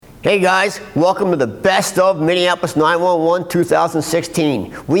Hey guys, welcome to the Best of Minneapolis 911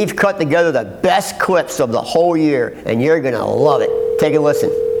 2016. We've cut together the best clips of the whole year, and you're going to love it. Take a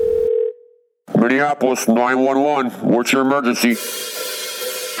listen. Minneapolis 911, what's your emergency?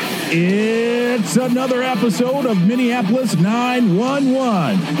 It's another episode of Minneapolis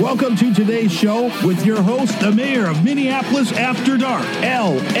 911. Welcome to today's show with your host, the mayor of Minneapolis After Dark,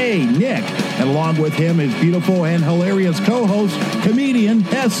 L.A. Nick. And along with him, his beautiful and hilarious co-host, comedian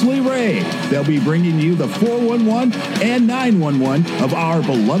Hesley Ray. They'll be bringing you the 411 and 911 of our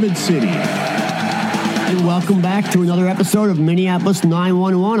beloved city. And welcome back to another episode of Minneapolis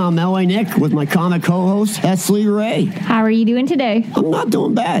 911. I'm L.A. Nick with my comic co-host, Hesley Ray. How are you doing today? I'm not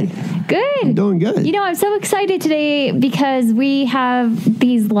doing bad. Good. I'm doing good. You know, I'm so excited today because we have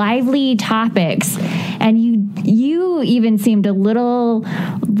these lively topics, and you even seemed a little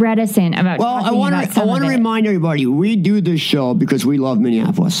reticent about talking about some I want to remind everybody, we do this show because we love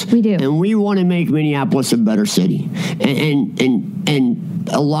Minneapolis. We do. And we want to make Minneapolis a better city. And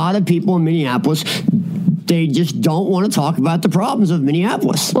a lot of people in Minneapolis, they just don't want to talk about the problems of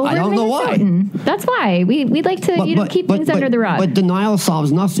Minneapolis. Well, I don't know why. That's why. We'd like to keep things under the rug. But denial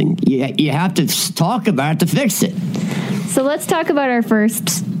solves nothing. You have to talk about it to fix it. So let's talk about our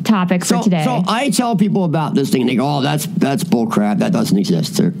first topic for today. So I tell people about this thing, and they go, "Oh, that's bull crap. That doesn't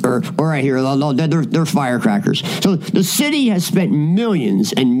exist." Or I hear, "Oh, they're firecrackers." So the city has spent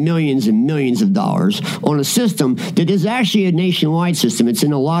millions and millions and millions of dollars on a system that is actually a nationwide system. It's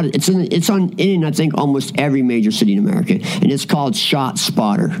in I think almost every major city in America, and it's called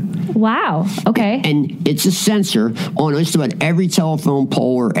ShotSpotter. Wow. Okay. And it's a sensor on just about every telephone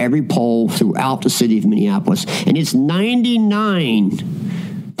pole or every pole throughout the city of Minneapolis, and it's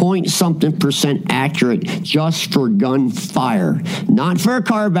 99.something% accurate just for gunfire. Not for a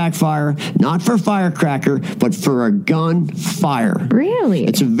car backfire, not for firecracker, but for a gunfire. Really?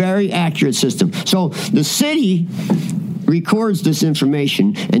 It's a very accurate system. So the city records this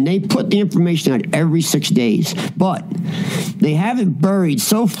information, and they put the information out every 6 days, but they have it buried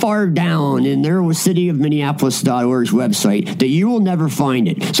so far down in their cityofminneapolis.org's website that you will never find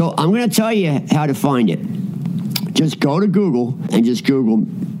it. So I'm going to tell you how to find it. Just go to Google and just Google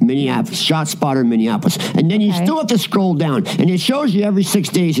Minneapolis, ShotSpotter Minneapolis. And then you still have to scroll down. And it shows you every 6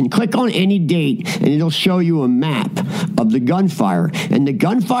 days. And click on any date, and it'll show you a map of the gunfire. And the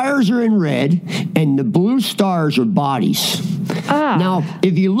gunfires are in red, and the blue stars are bodies. Now,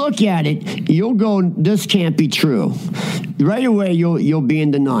 if you look at it, you'll go, this can't be true. Right away, you'll be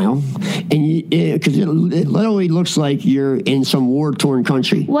in denial, and because it literally looks like you're in some war-torn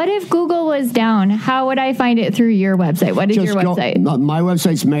country. What if Google was down? How would I find it through your website? What is your website? My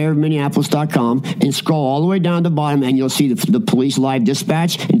website's mayorofminneapolis.com, and scroll all the way down to the bottom, and you'll see the police live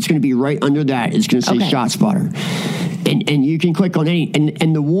dispatch, and it's going to be right under that. It's going to say ShotSpotter. And you can click on any,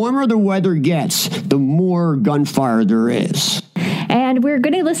 and the warmer the weather gets, the more gunfire there is. And we're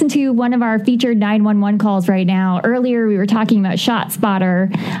going to listen to one of our featured 911 calls right now. Earlier, we were talking about ShotSpotter,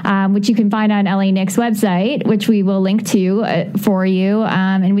 which you can find on LA Nick's website, which we will link to for you.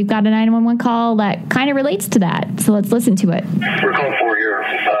 And we've got a 911 call that kind of relates to that. So let's listen to it. We're calling for here.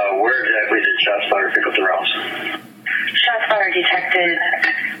 Where exactly did ShotSpotter pick up the rounds? ShotSpotter detected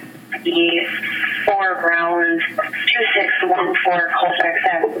the 4 rounds, 2614 Colfax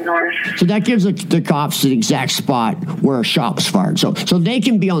Avenue North. So that gives the cops the exact spot where a shot was fired. So they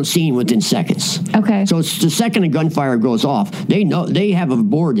can be on scene within seconds. Okay. So it's the second a gunfire goes off, they know, they have a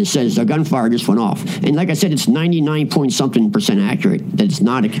board that says a gunfire just went off. And like I said, it's 99.something% accurate that it's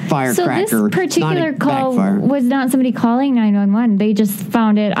not a firecracker. So this particular call backfire. was not somebody calling 911. They just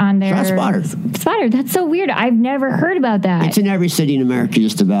found it on their ShotSpotter. That's so weird. I've never heard about that. It's in every city in America,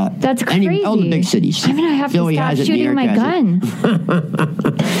 just about. That's crazy. All the big cities. I'm gonna have Philly to stop shooting my gun.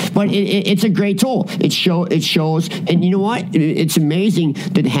 But it's a great tool. It shows, and you know what? It's amazing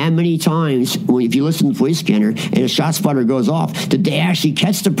that how many times, if you listen to the police scanner and a ShotSpotter goes off, that they actually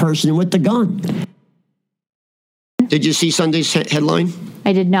catch the person with the gun. Did you see Sunday's headline?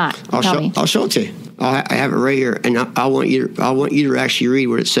 I did not. I'll show it to you. I have it right here, and I want you to actually read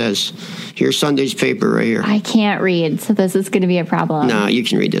what it says. Here's Sunday's paper right here. I can't read, so this is going to be a problem. No, you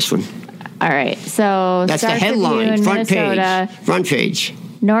can read this one. All right, so that's the headline, front page.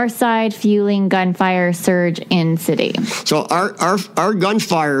 Northside fueling gunfire surge in city. So our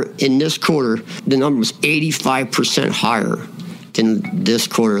gunfire in this quarter, the number was 85% higher than this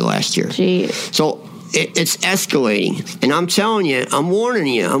quarter last year. Jeez. So it's escalating, and I'm telling you, I'm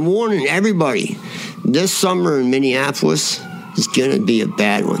warning everybody. This summer in Minneapolis is going to be a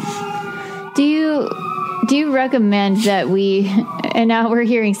bad one. Do you recommend that we And now we're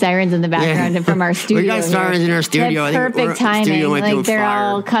hearing sirens in the background from our studio. We got sirens in our studio. That's perfect timing. Like they're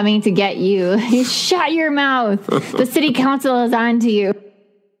all coming to get you. You shut your mouth. The city council is on to you.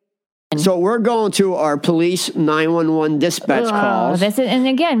 So we're going to our police 911 dispatch calls. And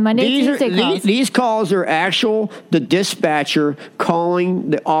again, Monday, Tuesday calls. These calls are the dispatcher calling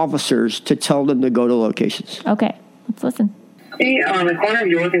the officers to tell them to go to locations. Okay, let's listen. Be on the corner of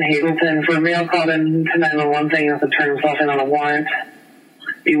York and Hazleton for a male called in to 911 saying he has to turn himself in on a warrant.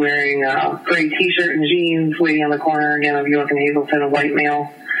 Be wearing a gray t-shirt and jeans, waiting on the corner again of York and Hazleton, a white male.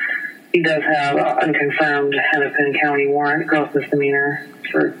 He does have an unconfirmed Hennepin County warrant, gross misdemeanor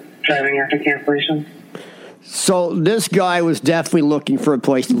for driving after cancellation. So this guy was definitely looking for a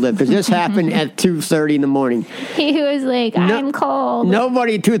place to live because this happened at 2:30 in the morning. He was like, I'm cold.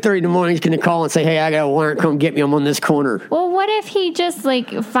 Nobody at 2:30 in the morning is going to call and say, hey, I got a warrant, come get me, I'm on this corner. Well, what if he just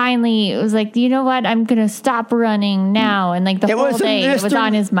finally was like, you know what, I'm going to stop running now, and the whole day it was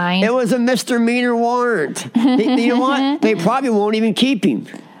on his mind. It was a misdemeanor warrant. You know what? They probably won't even keep him.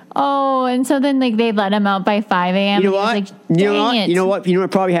 Oh, and so then they let him out by 5 a.m. You know what? You know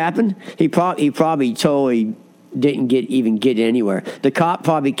what probably happened? He probably totally didn't get anywhere. The cop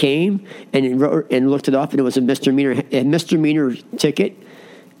probably came and looked it up, and it was a misdemeanor ticket,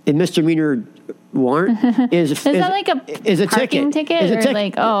 a misdemeanor warrant is that like a parking ticket? Is a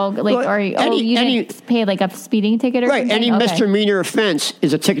ticket. You didn't pay like a speeding ticket or something? Any misdemeanor offense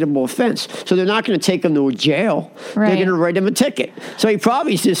is a ticketable offense. So they're not going to take him to jail. Right. They're going to write him a ticket. So he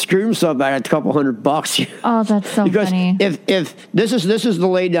probably just screwed himself out of a couple $100. Oh, that's so because funny. If this is the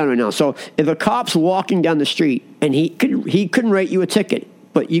laydown right now. So if a cop's walking down the street and he couldn't write you a ticket,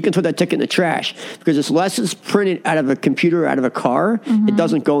 but you can throw that ticket in the trash because unless it's printed out of a computer or out of a car, it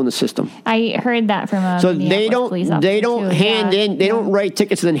doesn't go in the system. I heard that from a so they don't write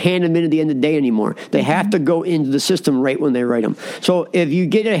tickets and then hand them in at the end of the day anymore. They have to go into the system right when they write them. So if you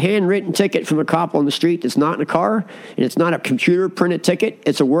get a handwritten ticket from a cop on the street that's not in a car and it's not a computer printed ticket,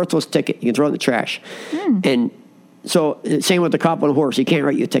 it's a worthless ticket. You can throw it in the trash. And so same with the cop on a horse. He can't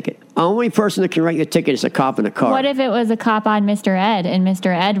write you a ticket. The only person that can write you a ticket is a cop in a car. What if it was a cop on Mr. Ed and Mr.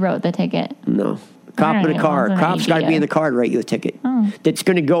 Ed wrote the ticket? No. Cop in a car. Cop's got to be in the car to write you a ticket. Oh. That's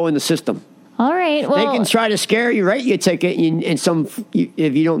going to go in the system. All right. Well, they can try to scare you, write you a ticket, and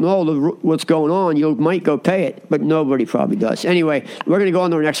if you don't know what's going on, you might go pay it, but nobody probably does. Anyway, we're going to go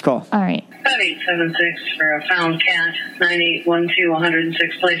on to our next call. All right. 876 for a found cat, 9812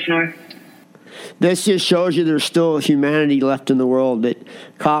 106th Place North. This just shows you there's still humanity left in the world, that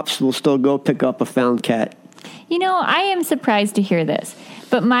cops will still go pick up a found cat. You know, I am surprised to hear this,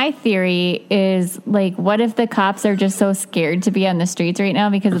 but my theory is, what if the cops are just so scared to be on the streets right now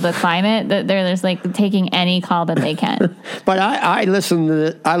because of the climate that they're just, taking any call that they can? But I listen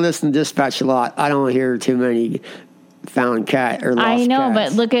to dispatch a lot. I don't hear too many found cat or lost I know, cats.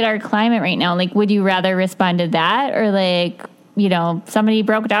 But look at our climate right now. Would you rather respond to that or, somebody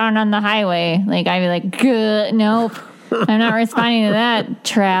broke down on the highway? I'd be like, good, nope, I'm not responding to that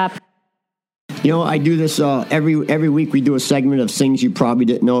trap. I do this every week. We do a segment of things you probably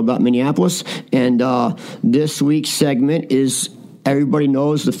didn't know about Minneapolis, and this week's segment is everybody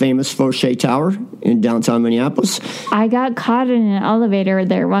knows the famous Fauché Tower in downtown Minneapolis. I got caught in an elevator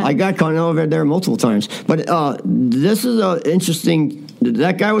there once. I got caught in an elevator there multiple times, but this is interesting.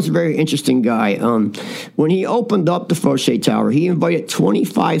 That guy was a very interesting guy. When he opened up the Fauché Tower, he invited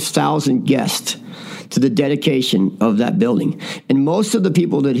 25,000 guests to the dedication of that building. And most of the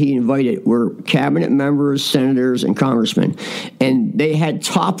people that he invited were cabinet members, senators, and congressmen. And they had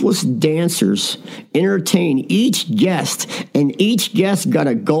topless dancers entertain each guest, and each guest got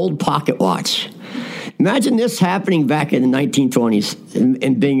a gold pocket watch. Imagine this happening back in the 1920s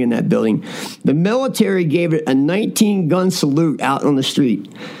and being in that building. The military gave it a 19-gun salute out on the street.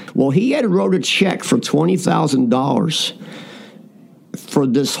 Well, he had wrote a check for $20,000 for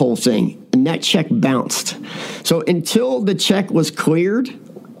this whole thing, and that check bounced. So until the check was cleared,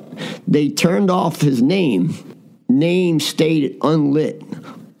 they turned off his name. Name stayed unlit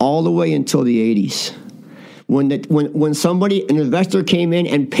all the way until the 80s. When an investor came in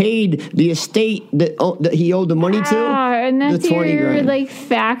and paid the estate that he owed the money to, and that's your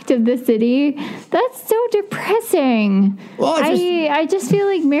fact of the city. That's so depressing. Well, I just feel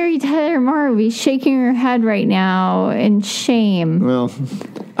like Mary Tyler Moore would be shaking her head right now in shame. Well,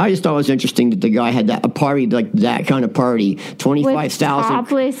 I just thought it was interesting that the guy had a party like that kind of party, 25,000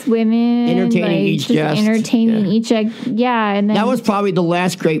 topless women entertaining each guest, and then that was probably the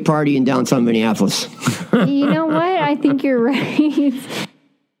last great party in downtown Minneapolis. You know what? I think you're right.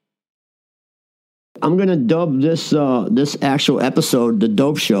 I'm going to dub this this actual episode the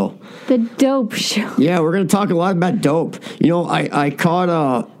Dope Show. The Dope Show. Yeah, we're going to talk a lot about dope. You know, I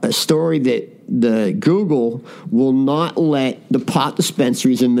caught a story that the Google will not let the pot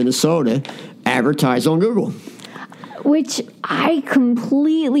dispensaries in Minnesota advertise on Google. Which I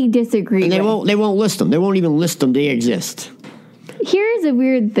completely disagree And they with. won't list them. They won't even list them. They exist. Here's a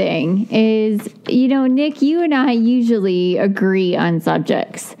weird thing is, you know, Nick, you and I usually agree on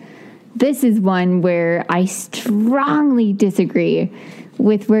subjects. This is one where I strongly disagree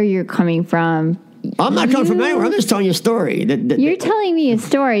with where you're coming from. I'm not coming from anywhere. I'm just telling you a story. You're telling me a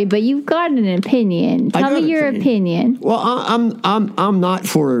story, but you've got an opinion. Tell me your opinion. Well, I'm not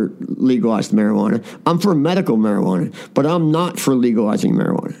for legalized marijuana. I'm for medical marijuana, but I'm not for legalizing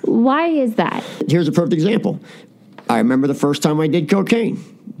marijuana. Why is that? Here's a perfect example. I remember the first time I did cocaine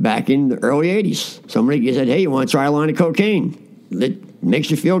back in the early 80s. Somebody said, hey, you want to try a line of cocaine? It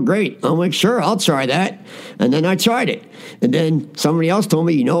makes you feel great. I'm like, sure, I'll try that. And then I tried it. And then somebody else told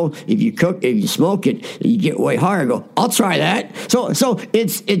me, you know, if you smoke it, you get way higher. I go, I'll try that. So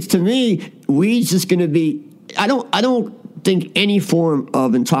it's to me, weed's just going to be, I don't think any form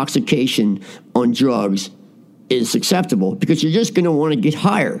of intoxication on drugs is acceptable, because you're just going to want to get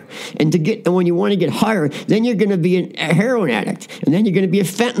higher. And when you want to get higher, then you're going to be a heroin addict, and then you're going to be a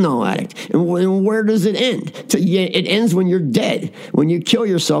fentanyl addict. And where does it end? It ends when you're dead, when you kill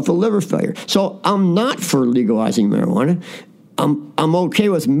yourself of liver failure. So I'm not for legalizing marijuana. I'm okay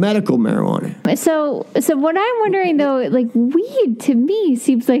with medical marijuana. So what I'm wondering though, like weed to me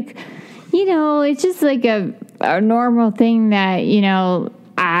seems like, you know, it's just like a normal thing that, you know,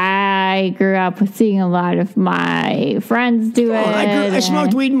 I grew up with seeing a lot of my friends do it. I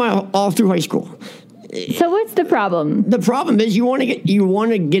smoked weed all through high school. So what's the problem? The problem is you want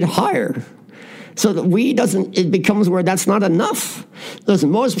to get higher. So the weed it becomes where that's not enough. Listen,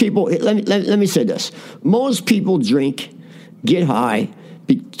 most people, let me say this. Most people drink, get high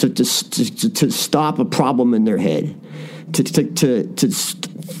to stop a problem in their head, to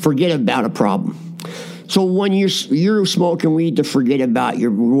forget about a problem. So when you're smoking weed to forget about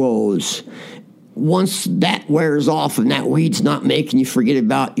your woes, once that wears off and that weed's not making you forget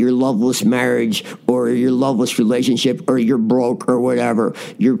about your loveless marriage or your loveless relationship or you're broke or whatever,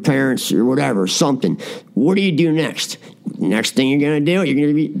 your parents or whatever, something, what do you do next? Next thing you're going to do, you're going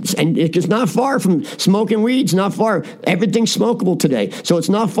to be, and it's not far from smoking weed. It's not far. Everything's smokable today. So it's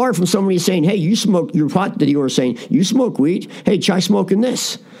not far from somebody saying, hey, you smoke, your pot dealer saying, you smoke weed. Hey, try smoking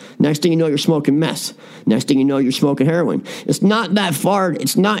this. Next thing you know, you're smoking meth. Next thing you know, you're smoking heroin. It's not that far.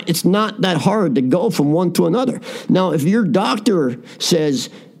 It's not that hard to go from one to another. Now, if your doctor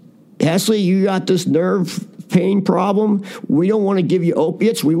says, Hesley, you got this nerve pain problem, we don't want to give you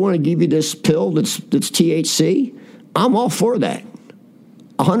opiates. We want to give you this pill that's THC. I'm all for that,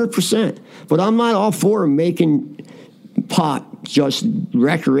 100%. But I'm not all for making pot just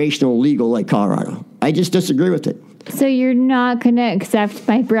recreational legal like Colorado. I just disagree with it. So you're not going to accept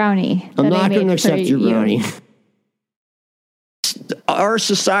my brownie? I'm not going to accept your brownie. Our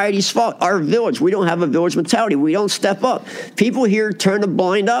society's fault. Our village. We don't have a village mentality. We don't step up. People here turn a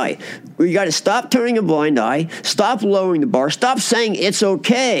blind eye. We got to stop turning a blind eye. Stop lowering the bar. Stop saying it's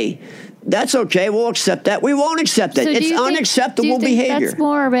okay. That's okay. We'll accept that. We won't accept that. It's unacceptable behavior. That's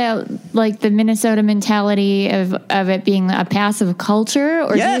more about like the Minnesota mentality of it being a passive culture,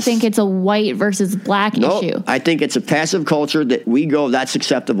 or do you think it's a white versus black issue? I think it's a passive culture that we go, that's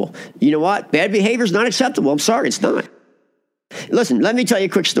acceptable. You know what? Bad behavior is not acceptable. I'm sorry, it's not. Listen, let me tell you a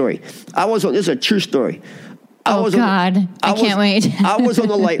quick story. This is a true story. I can't wait. I was on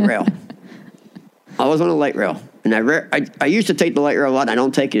the light rail. And I used to take the light rail a lot. I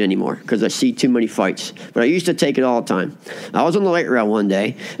don't take it anymore because I see too many fights. But I used to take it all the time. I was on the light rail one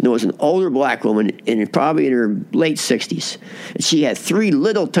day, and there was an older black woman, probably in her late 60s. And she had 3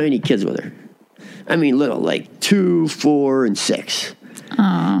 little tiny kids with her. I mean little, like 2, 4, and 6.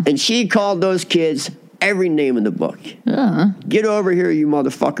 Aww. And she called those kids every name in the book. Get over here, you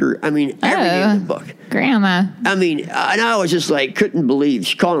motherfucker. I mean, every name in the book. Grandma. I mean, and I was just like, couldn't believe.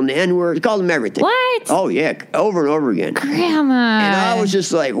 She called them the N-word, called them everything. What? Oh, yeah, over and over again. Grandma. And I was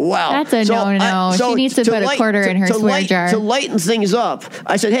just like, wow. That's a no-no. She needs to put a quarter in her swear jar. To lighten things up,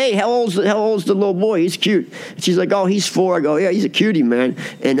 I said, hey, how old's the little boy? He's cute. And she's like, oh, he's 4. I go, yeah, he's a cutie, man.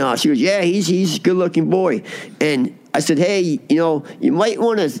 And she goes, yeah, he's a good-looking boy. And I said, hey, you might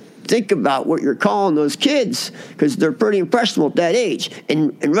want to think about what you're calling those kids, because they're pretty impressionable at that age.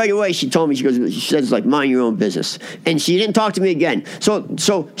 And right away she told me, she says, like, mind your own business. And she didn't talk to me again.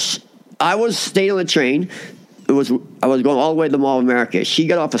 So I stayed on the train. I was going all the way to the Mall of America. She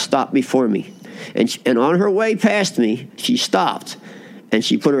got off a stop before me. And on her way past me, she stopped. and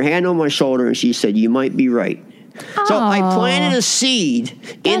she put her hand on my shoulder and she said, "You might be right." So I planted a seed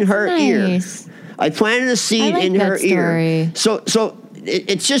in her ear. I planted a seed in her ear. So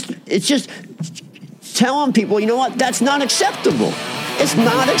it's just telling people, you know what? That's not acceptable. It's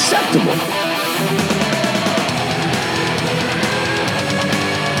not acceptable.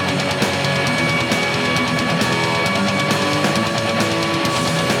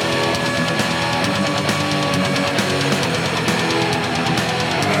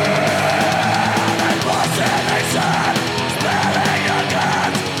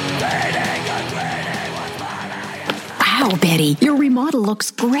 Wow, Betty, your remodel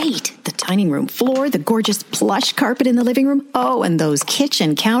looks great. The dining room floor, the gorgeous plush carpet in the living room. Oh, and those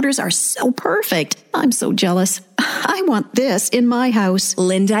kitchen counters are so perfect. I'm so jealous. I want this in my house.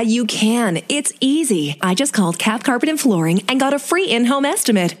 Linda, you can. It's easy. I just called Cap Carpet and Flooring and got a free in-home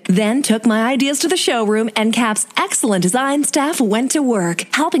estimate. Then took my ideas to the showroom, and Cap's excellent design staff went to work,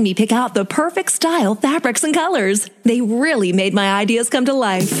 helping me pick out the perfect style, fabrics, and colors. They really made my ideas come to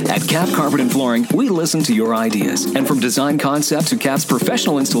life. At Cap Carpet and Flooring, we listen to your ideas. And from design concept to Cap's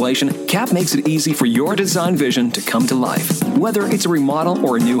professional installation, Cap makes it easy for your design vision to come to life. Whether it's a remodel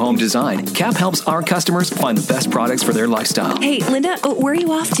or a new home design, Cap helps our customers find the best products for their lifestyle. Hey, Linda, where are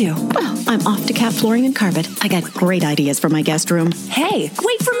you off to? Well, I'm off to Cap Flooring and Carpet. I got great ideas for my guest room. Hey,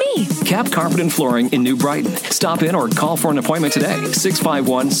 wait for me. Cap Carpet and Flooring in New Brighton. Stop in or call for an appointment today.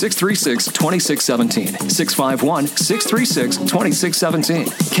 651-636-2617.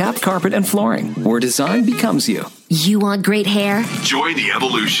 651-636-2617. Cap Carpet and Flooring, where design becomes you. You want great hair? Join the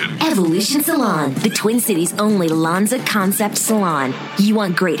Evolution. Evolution Salon, the Twin Cities' only Lanza concept salon. You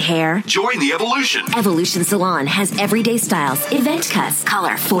want great hair? Join the Evolution. Evolution Salon has everyday styles, event cuts,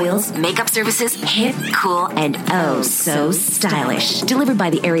 color, foils, makeup services, hip, cool, and oh so stylish. Delivered by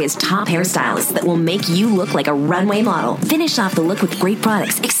the area's top hairstylists that will make you look like a runway model. Finish off the look with great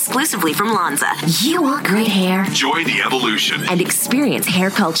products exclusively from Lanza. You want great hair? Join the Evolution. And experience hair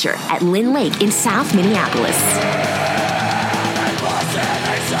culture at Lynn Lake in South Minneapolis.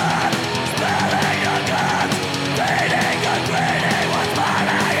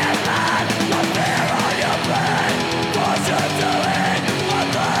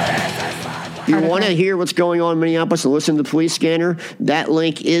 You want to hear what's going on in Minneapolis and listen to the Police Scanner? That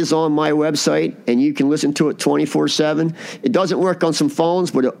link is on my website, and you can listen to it 24/7. It doesn't work on some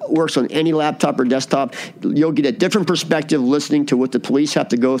phones, but it works on any laptop or desktop. You'll get a different perspective listening to what the police have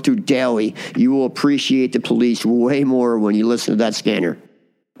to go through daily. You will appreciate the police way more when you listen to that scanner.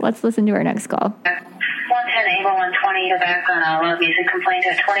 Let's listen to our next call. 110 Able 120, you're back on a loud music complaint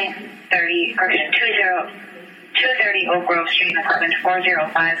at 230 Oak Grove Street, apartment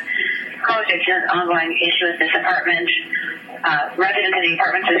 405. Call is an ongoing issue with this apartment. Resident of the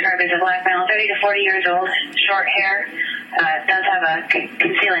apartment is described as a black male, 30 to 40 years old, short hair, does have a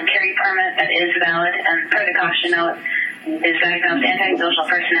conceal and carry permit that is valid, and per the caution note, is diagnosed antisocial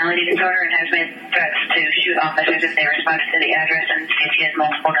personality disorder and has made threats to shoot officers if they respond to the address, and states he has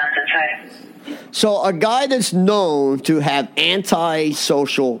multiple guns inside. So a guy that's known to have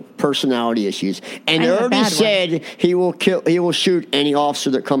antisocial personality issues, and they already said he will shoot any officer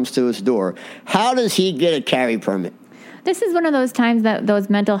that comes to his door. How does he get a carry permit? This is one of those times that those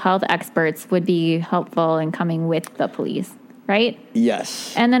mental health experts would be helpful in coming with the police, right?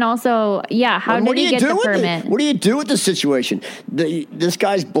 Yes. And then also, how did he get the permit? What do you do with the situation? This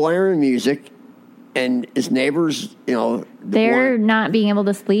guy's blaring music, and his neighbors, they're not being able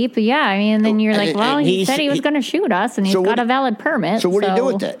to sleep. Yeah, I mean, and then you're like, well, he said he was going to shoot us, and he's got a valid permit. So what do you do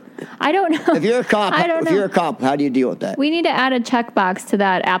with that? I don't know. If you're a cop, how do you deal with that? We need to add a checkbox to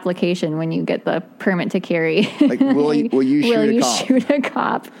that application when you get the permit to carry. Like, will you shoot a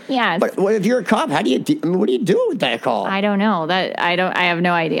cop? Yes. But if you're a cop, what do you do with that call? I don't know. I have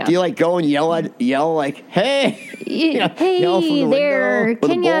no idea. Do you go and yell like, hey, hey there,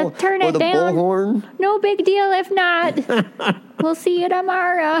 can you turn it down? Bullhorn? No big deal if not. We'll see you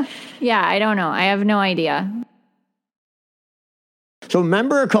tomorrow. Yeah, I don't know. I have no idea. So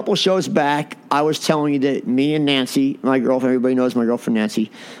remember a couple shows back, I was telling you that me and Nancy, my girlfriend, everybody knows my girlfriend Nancy.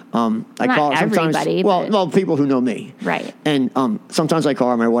 I call her sometimes. Well, people who know me, right? And sometimes I call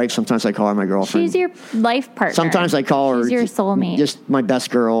her my wife. Sometimes I call her my girlfriend. She's your life partner. Sometimes I call her. She's your soulmate. Just my best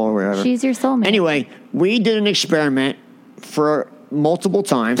girl or whatever. She's your soulmate. Anyway, we did an experiment for multiple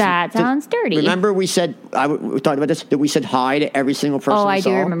times. That sounds dirty. Remember we said, we talked about this, that we said hi to every single person we saw.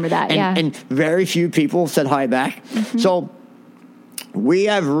 I do remember that, And very few people said hi back. Mm-hmm. So we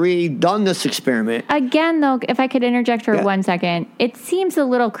have redone this experiment. Again, though, if I could interject for 1 second, it seems a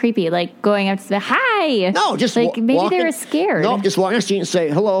little creepy, like going up to the hi. No, just maybe they were scared. No, just walk on the street and say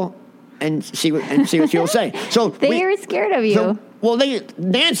hello and see what people say. So they were scared of you. So Well,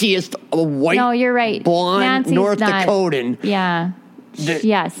 Nancy is a white, no, you're right. blonde Nancy's North not, Dakotan. Yeah.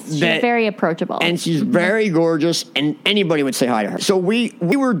 Yes, she's very approachable. And she's very gorgeous, and anybody would say hi to her. So we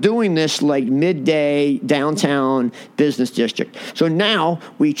were doing this like midday downtown business district. So now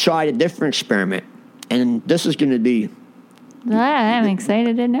we tried a different experiment, and this is going to be... I'm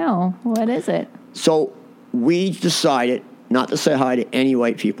excited to know. What is it? So we decided not to say hi to any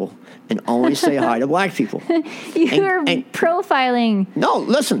white people and only say hi to black people. You're profiling. No,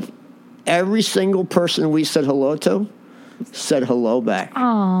 listen. Every single person we said hello to said hello back.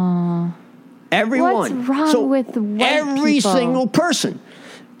 Oh. Everyone. What's wrong with white every people? Single person.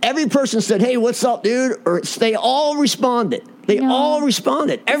 Every person said, hey, what's up, dude? Or they all responded. They all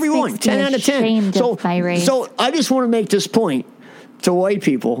responded. Everyone. 10 out of 10. So I just want to make this point to white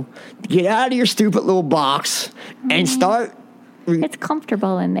people. Get out of your stupid little box and start. It's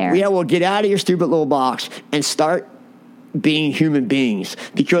comfortable in there. Yeah, well, get out of your stupid little box and start being human beings,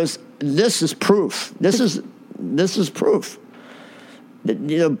 because this is proof. This is proof.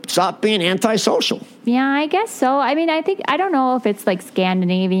 Stop being antisocial. Yeah, I guess so. I mean, I don't know if it's like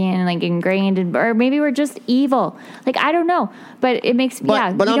Scandinavian, like ingrained, or maybe we're just evil. Like, I don't know. But it makes,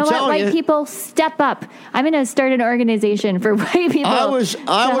 but you know what? White people, step up. I'm going to start an organization for white people to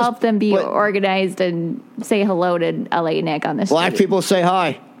help them be organized and say hello to LA Nick on the street. Black people say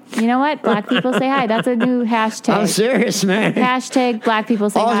hi. You know what? Black people say hi. That's a new hashtag. I'm serious, man. Hashtag black people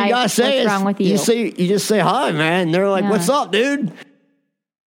say hi. All you gotta say what's wrong with you? You just say hi, man. And they're like, what's up, dude?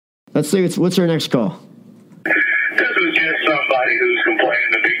 Let's see, what's our next call? This is just somebody who's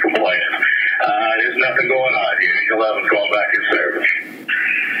complaining to be complaining. There's nothing going on here. 11's going back in service.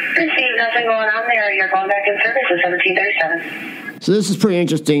 Steve, nothing going on there. You're going back in service at 1737. So this is pretty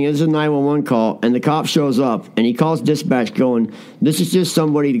interesting. This is a 911 call, and the cop shows up, and he calls dispatch going, this is just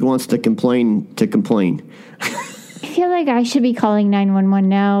somebody who wants to complain. I feel like I should be calling 911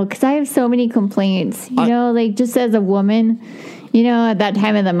 now, because I have so many complaints. You know, like, just as a woman... You know, at that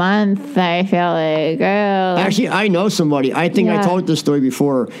time of the month, I feel like, Actually, I know somebody. I think I told this story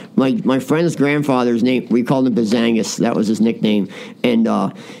before. My friend's grandfather's name, we called him Bazangus. That was his nickname. And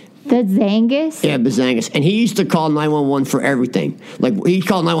Bazangus? Yeah, Bazangus. And he used to call 911 for everything. Like, he'd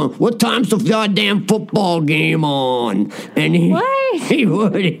call 911, what time's the goddamn football game on? And he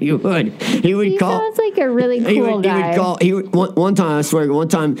would. He call. Sounds like a really cool guy. He would call. One time, I swear,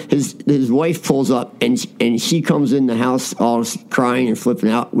 his wife pulls up and she comes in the house all crying and flipping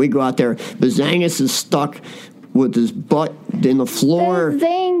out. We go out there. Bazangus is stuck with his butt in the floor.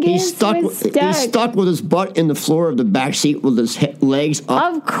 He's stuck with his butt in the floor of the back seat with his legs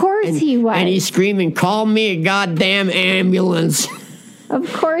up. Of course he was. And he's screaming, call me a goddamn ambulance.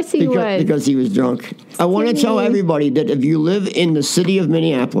 Of course he was. Because he was drunk. I want to tell everybody that if you live in the city of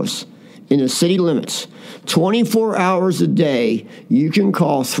Minneapolis, in the city limits, 24 hours a day, you can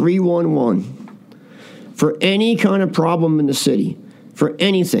call 311 for any kind of problem in the city. For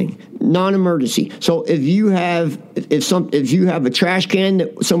anything, non-emergency. So if you have a trash can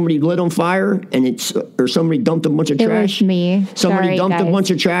that somebody lit on fire and or somebody dumped a bunch of trash. It was me. Somebody dumped a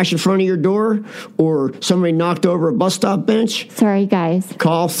bunch of trash in front of your door, or somebody knocked over a bus stop bench. Sorry, guys.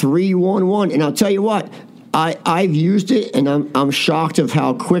 Call 311, and I'll tell you what. I've used it, and I'm shocked of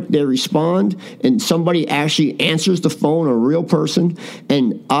how quick they respond. And somebody actually answers the phone, a real person.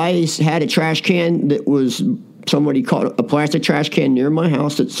 And I had a trash can that was. Somebody caught a plastic trash can near my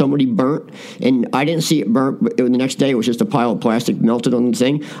house that somebody burnt, and I didn't see it burnt, but the next day it was just a pile of plastic melted on the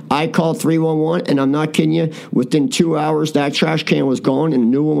thing. I called 311, and I'm not kidding you, within 2 hours, that trash can was gone, and a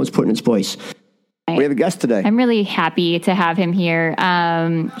new one was put in its place. We have a guest today. I'm really happy to have him here.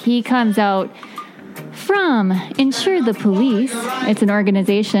 He comes out from Insure the Police. It's an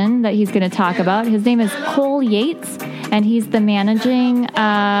organization that he's going to talk about. His name is Cole Yates, and he's the managing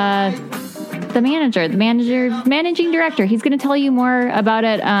director. He's going to tell you more about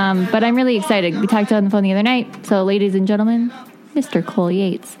it, but I'm really excited. We talked on the phone the other night. So, ladies and gentlemen, Mr. Cole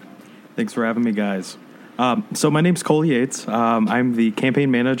Yates. Thanks for having me, guys. So my name's Cole Yates. I'm the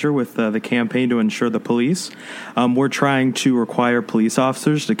campaign manager with the Campaign to Insure the Police. We're trying to require police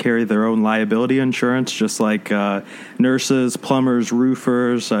officers to carry their own liability insurance, just like nurses, plumbers,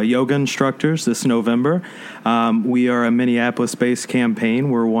 roofers, yoga instructors this November. We are a Minneapolis-based campaign.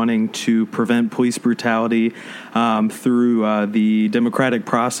 We're wanting to prevent police brutality through the democratic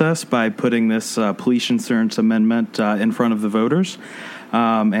process by putting this police insurance amendment in front of the voters.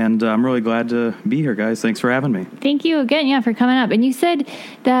 And I'm really glad to be here, guys. Thanks for having me. Thank you again, for coming up. And you said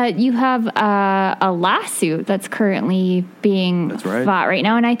that you have a lawsuit that's currently being fought right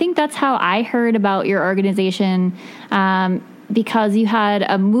now. And I think that's how I heard about your organization, because you had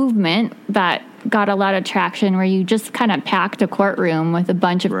a movement that got a lot of traction where you just kind of packed a courtroom with a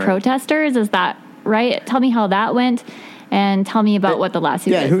bunch of protesters. Is that right? Tell me how that went. And tell me about what the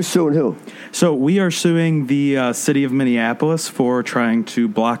lawsuit is. Yeah, who's suing who? So we are suing the city of Minneapolis for trying to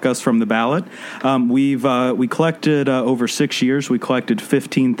block us from the ballot. We collected over 6 years. We collected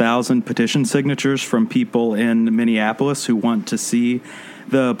 15,000 petition signatures from people in Minneapolis who want to see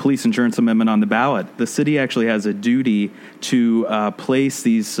the police insurance amendment on the ballot. The city actually has a duty to place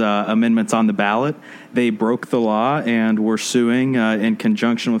these amendments on the ballot. They broke the law, and we're suing in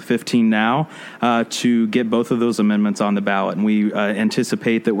conjunction with 15 Now to get both of those amendments on the ballot. And we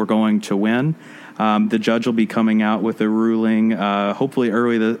anticipate that we're going to win. The judge will be coming out with a ruling hopefully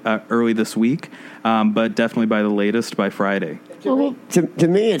early this week, but definitely by the latest by Friday. To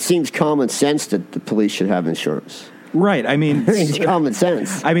me, it seems common sense that the police should have insurance. Right. I mean, it's common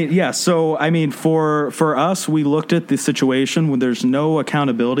sense. I mean, yeah. So, I mean, for us, we looked at the situation when there's no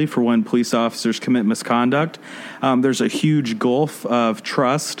accountability for when police officers commit misconduct. There's a huge gulf of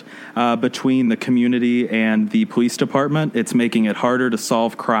trust between the community and the police department. It's making it harder to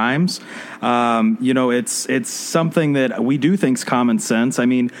solve crimes. It's something that we do think is common sense. I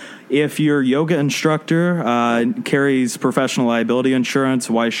mean, if your yoga instructor carries professional liability insurance,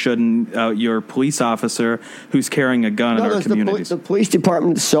 why shouldn't your police officer who's carrying a gun in our communities? The police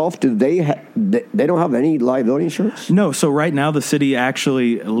department itself, they don't have any liability insurance? No. So right now the city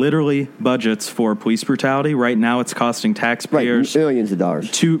actually literally budgets for police brutality. Right now it's costing taxpayers millions of dollars,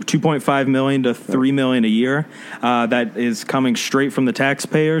 $2.5 million to $3 million a year. That is coming straight from the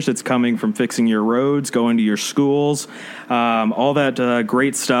taxpayers. It's coming from fixing your roads, going to your schools, all that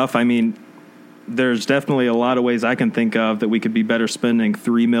great stuff. I mean, there's definitely a lot of ways I can think of that we could be better spending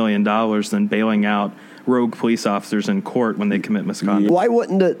 $3 million than bailing out rogue police officers in court when they commit misconduct. Why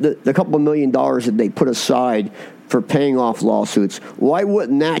wouldn't the couple of $1 million that they put aside for paying off lawsuits, why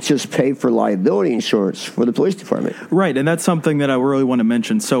wouldn't that just pay for liability insurance for the police department? Right, and that's something that I really want to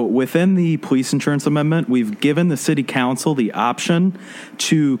mention. So within the police insurance amendment, we've given the city council the option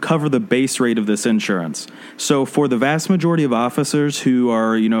to cover the base rate of this insurance. So for the vast majority of officers who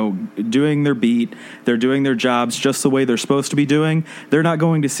are, doing their beat, they're doing their jobs just the way they're supposed to be doing, they're not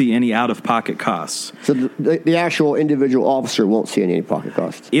going to see any out-of-pocket costs. So the actual individual officer won't see any out-of-pocket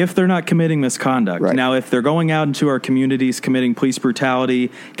costs? If they're not committing misconduct. Right. Now, if they're going out into our communities committing police brutality,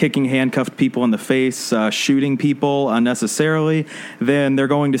 kicking handcuffed people in the face, shooting people unnecessarily, then they're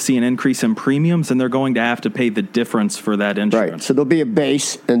going to see an increase in premiums, and they're going to have to pay the difference for that insurance. Right. So there'll be a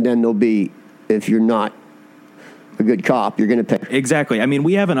base, and then there'll be, if you're not a good cop, you're going to pay. Exactly. I mean,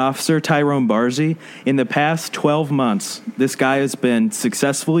 we have an officer, Tyrone Barzy. In the past 12 months, this guy has been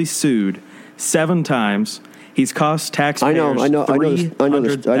successfully sued 7 times. He's cost taxpayers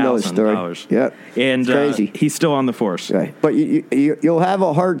 $300,000. Yeah, and it's crazy. He's still on the force. Right. But you'll have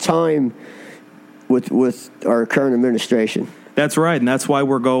a hard time with our current administration. That's right, and that's why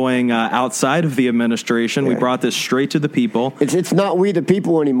we're going outside of the administration. We brought this straight to the people. It's not we the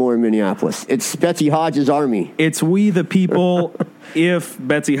people anymore in Minneapolis. It's Betsy Hodges' army. It's we the people if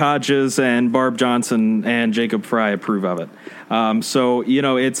Betsy Hodges and Barb Johnson and Jacob Fry approve of it. So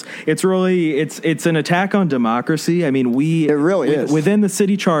it's really it's an attack on democracy. I mean, it really is. Within the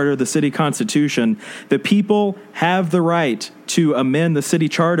city charter, the city constitution, the people have the right to amend the city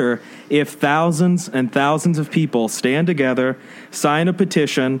charter if thousands and thousands of people stand together, sign a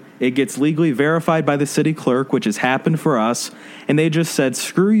petition, it gets legally verified by the city clerk, which has happened for us, and they just said,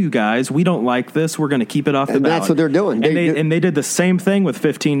 screw you guys, we don't like this, we're going to keep it off the ballot. And that's what they're doing. And they did the same thing with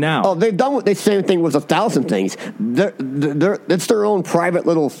 15 Now. Oh, they've done the same thing with 1,000 things. It's their own private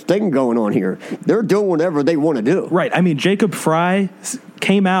little thing going on here. They're doing whatever they want to do. Right. I mean, Jacob Fry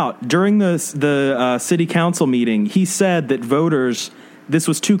came out during the city council meeting. He said that voters, this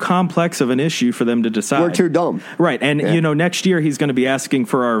was too complex of an issue for them to decide. We're too dumb. Right. And, next year he's going to be asking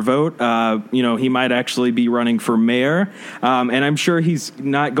for our vote. He might actually be running for mayor. And I'm sure he's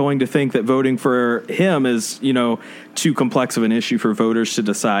not going to think that voting for him is, too complex of an issue for voters to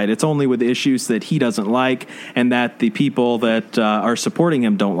decide. It's only with issues that he doesn't like and that the people that are supporting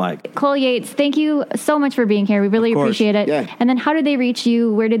him don't like. Cole Yates, thank you so much for being here. We really appreciate it. Yeah. And then how did they reach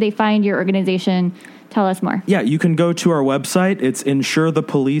you? Where did they find your organization? Tell us more. Yeah, you can go to our website. It's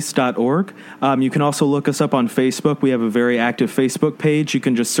insurethepolice.org. You can also look us up on Facebook. We have a very active Facebook page. You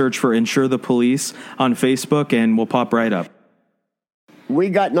can just search for Insure the Police on Facebook, and we'll pop right up. We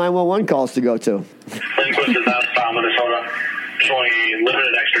got 911 calls to go to. Minnesota, showing a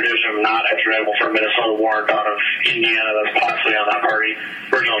limited extradition, not extraditable for a Minnesota warrant out of Indiana that's possibly on that party.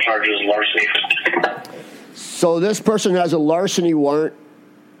 Original charge is larceny. So this person has a larceny warrant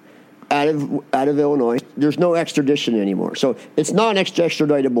out of Illinois. There's no extradition anymore. So it's not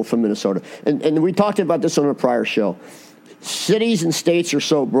extraditable from Minnesota. And we talked about this on a prior show. Cities and states are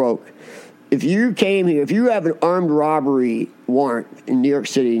so broke. If you came here, if you have an armed robbery warrant in New York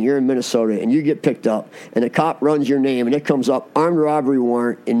City and you're in Minnesota and you get picked up and a cop runs your name and it comes up, armed robbery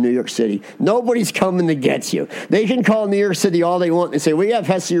warrant in New York City, nobody's coming to get you. They can call New York City all they want and say, we have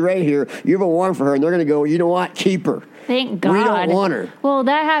Hessie Ray here. You have a warrant for her. And they're going to go, you know what? Keep her. Thank God. We don't want her. Well,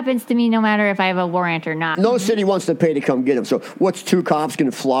 that happens to me no matter if I have a warrant or not. No city wants to pay to come get him. So what's two cops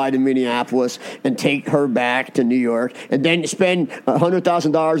going to fly to Minneapolis and take her back to New York and then spend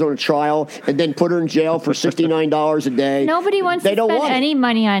 $100,000 on a trial and then put her in jail for $69 a day? Nobody wants to spend any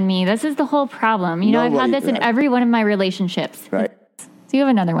money on me. This is the whole problem. You know, I've had this in every one of my relationships. Right. So you have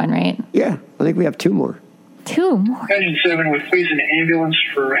another one, right? Yeah. I think we have two more. Two more. Engine 7 with police and ambulance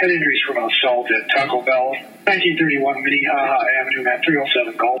for head injuries from assault at Taco Bell. 1931 Minnehaha Avenue at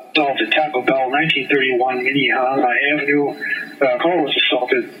 307 Gulf. Assault at Taco Bell, 1931 Minnehaha Avenue. Caller was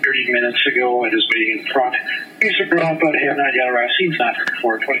assaulted 30 minutes ago and is waiting in front. Police are brought but have not yet arrived. Scene's not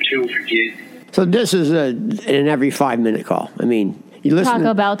for 2258. So this is an every 5-minute call. I mean, you listen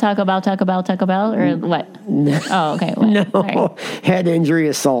Taco Bell, or what? Oh, okay. What? No, Sorry. Head injury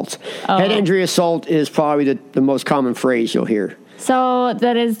assault. Oh. Head injury assault is probably the most common phrase you'll hear. So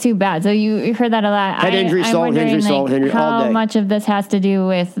that is too bad. So you heard that a lot. Head injury assault, I'm wondering, all day. how much of this has to do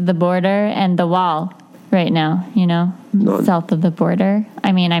with the border and the wall right now, you know, south of the border?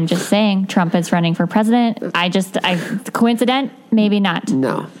 I mean, I'm just saying Trump is running for president. Coincident? Maybe not.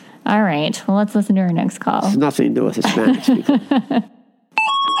 No. All right. Well, let's listen to our next call. It's nothing to do with Hispanic people.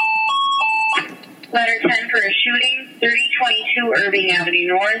 Letter 10 for a shooting, 3022 Irving Avenue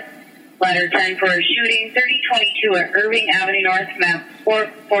North. Letter 10 for a shooting, 3022 at Irving Avenue North, map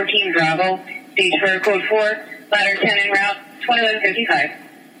 414 Bravo, stage for code 4. Letter 10 en route, 2155.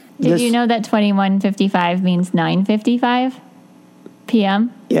 Did you know that 2155 means 9:55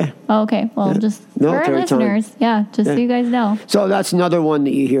 p.m.? Yeah. Oh, okay. Well, just for our Military listeners, time. just so you guys know. So that's another one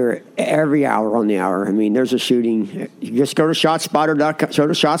that you hear every hour on the hour. I mean, there's a shooting. You just go to ShotSpotter.com. Go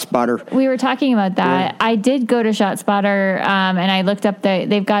to ShotSpotter. We were talking about that. Yeah. I did go to ShotSpotter, and I looked up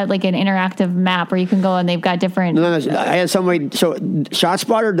they've got like an interactive map where you can go and they've got different. No, I had somebody. So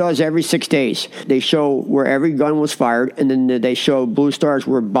ShotSpotter does every 6 days. They show where every gun was fired, and then they show blue stars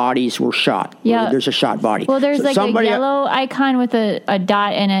where bodies were shot. Yeah. There's a shot body. Well, there's a yellow icon with a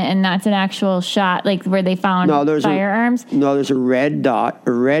dot in it, and that's an actual shot, like where they found firearms. There's a red dot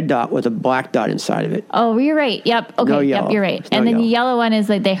with a black dot inside of it. Oh, you're right. Yep. Okay. Yep, you're right. And then the yellow one is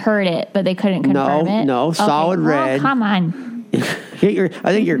like they heard it, but they couldn't confirm it. No, okay. solid red. Oh, come on. I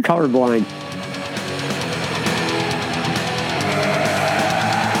think you're colorblind.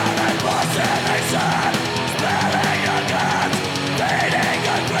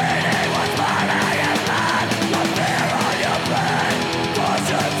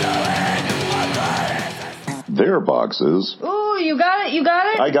 Their boxes. Ooh, you got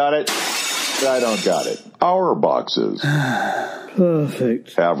it? I got it. I don't got it. Our boxes.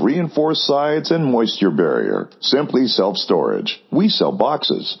 Perfect. Have reinforced sides and moisture barrier. Simply Self-Storage. We sell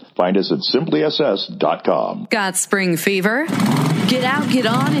boxes. Find us at simplyss.com. Got spring fever? Get out, get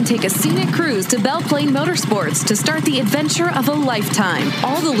on, and take a scenic cruise to Belle Plaine Motorsports to start the adventure of a lifetime.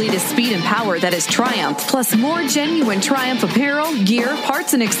 All the latest speed and power that is Triumph, plus more genuine Triumph apparel, gear,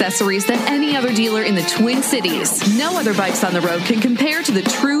 parts, and accessories than any other dealer in the Twin Cities. No other bikes on the road can compare to the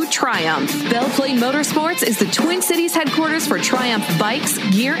true Triumph. Belle Plaine Motorsports is the Twin Cities headquarters for Triumph bikes,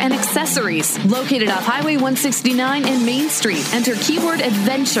 gear, and accessories. Located off Highway 169 and Main Street. Enter keyword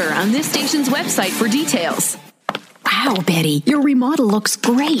adventure on this station's website for details. Wow, Betty, your remodel looks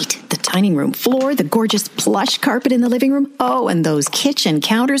great. The dining room floor, the gorgeous plush carpet in the living room. Oh, and those kitchen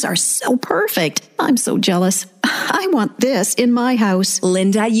counters are so perfect. I'm so jealous. I want this in my house.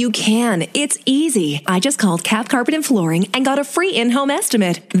 Linda, you can. It's easy. I just called Cap Carpet and Flooring and got a free in-home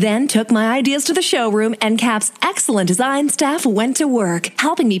estimate. Then took my ideas to the showroom, and Cap's excellent design staff went to work,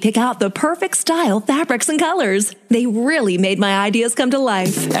 helping me pick out the perfect style, fabrics, and colors. They really made my ideas come to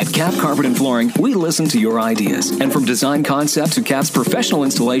life. At Cap Carpet and Flooring, we listen to your ideas. And from design concept to Cap's professional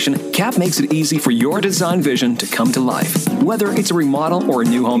installation, Cap makes it easy for your design vision to come to life. Whether it's a remodel or a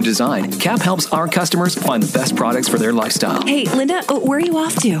new home design, Cap helps our customers find the best products for their lifestyle. Hey, Linda, where are you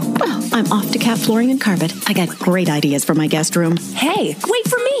off to? Well, I'm off to Cap Flooring and Carpet. I got great ideas for my guest room. Hey, wait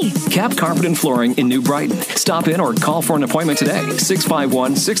for me. Cap Carpet and Flooring in New Brighton. Stop in or call for an appointment today.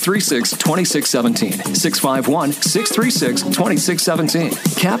 651-636-2617.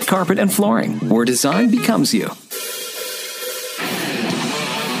 651-636-2617. Cap Carpet and Flooring, where design becomes you.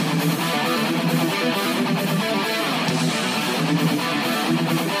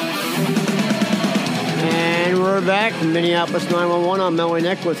 we're back from Minneapolis 911. I'm Melanie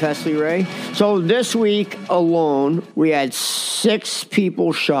Nick with Hesley Ray. So this week alone, we had 6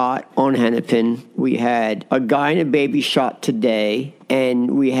 people shot on Hennepin. We had a guy and a baby shot today.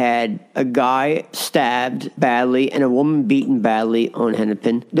 And we had a guy stabbed badly and a woman beaten badly on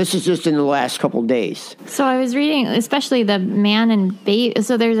Hennepin. This is just in the last couple days. So I was reading, especially the man and baby.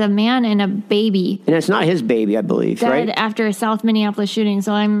 So there's a man and a baby. And it's not his baby, I believe, right? Dead after a South Minneapolis shooting.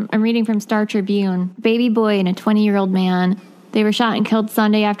 So I'm reading from Star Tribune. Baby boy and a 20-year-old man. They were shot and killed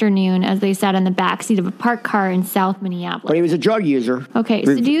Sunday afternoon as they sat in the backseat of a parked car in South Minneapolis. But he was a drug user. Okay,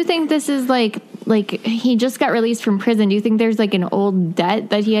 so do you think this is like he just got released from prison? Do you think there's like an old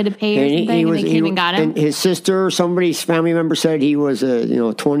debt that he had to pay or something and they came and got him? And his sister or somebody's family member said he was a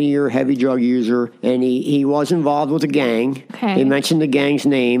 20-year heavy drug user and he was involved with a gang. Okay. They mentioned the gang's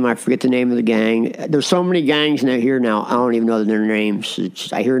name. I forget the name of the gang. There's so many gangs here now. I don't even know their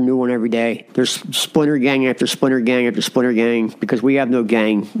names. I hear a new one every day. There's splinter gang after splinter gang after splinter gang because we have no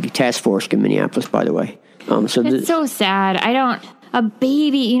gang task force in Minneapolis, by the way. It's so sad. A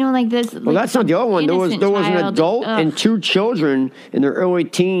baby, like this. Well, that's not the other one. There was an adult and 2 children in their early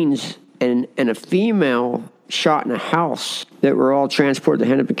teens and a female shot in a house that were all transported to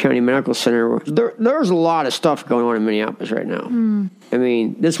Hennepin County Medical Center. There's a lot of stuff going on in Minneapolis right now. I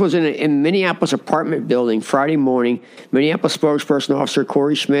mean, this was in a Minneapolis apartment building Friday morning. Minneapolis spokesperson Officer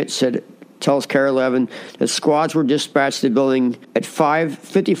Corey Schmidt tells KARE 11 that squads were dispatched to the building at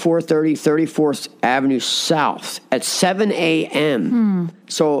 5430 34th Avenue South at 7 a.m.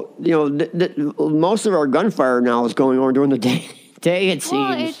 So, most of our gunfire now is going on during the day, it seems.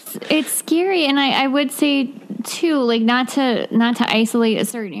 Well, it's scary. And I would say, too, like not to isolate a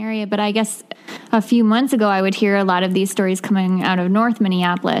certain area, but I guess a few months ago I would hear a lot of these stories coming out of North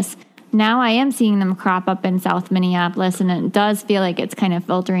Minneapolis. Now I am seeing them crop up in South Minneapolis, and it does feel like it's kind of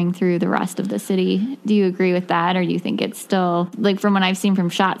filtering through the rest of the city. Do you agree with that, or do you think it's still, like from what I've seen from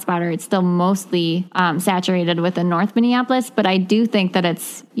ShotSpotter, it's still mostly saturated within North Minneapolis? But I do think that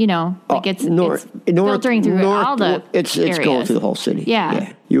it's, it's filtering through all the It's going through the whole city.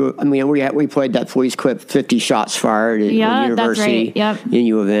 Yeah. We played that police clip, 50 shots fired at University, that's right. Yep. in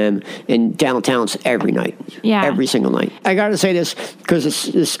U of M, and downtown's every night. Yeah. Every single night. I got to say this,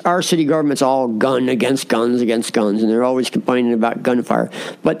 because our city government's all gun against guns, and they're always complaining about gunfire.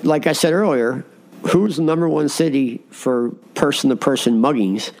 But like I said earlier, who's the number one city for person-to-person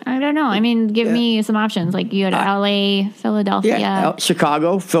muggings? I don't know. I mean, give me some options. Like you had L.A., Philadelphia.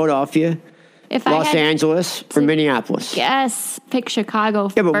 Chicago, Philadelphia. Los Angeles or Minneapolis. Yes, pick Chicago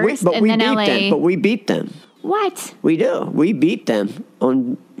first, but and then LA. But we beat them. What? We do. We beat them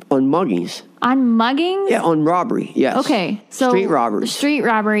on muggings. On muggings? Yeah, on robbery. Yes. Okay, so street robberies. Street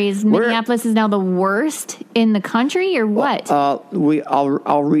robberies. Minneapolis is now the worst in the country, or what? I'll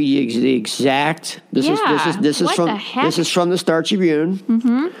read you the exact. This is from the Star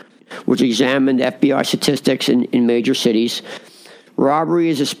Tribune, which examined FBI statistics in major cities. Robbery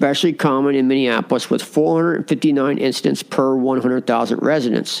is especially common in Minneapolis with 459 incidents per 100,000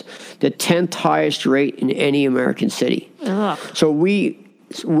 residents, the 10th highest rate in any American city. Ugh. So we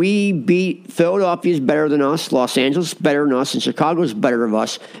beat Philadelphia is better than us, Los Angeles is better than us, and Chicago is better than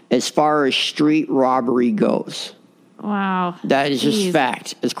us as far as street robbery goes. Wow. That is just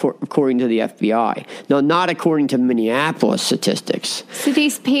fact, according to the FBI. Now, not according to Minneapolis statistics.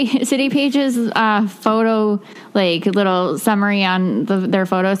 City Page's photo, like little summary on their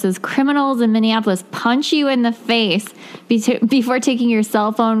photo says, criminals in Minneapolis punch you in the face before taking your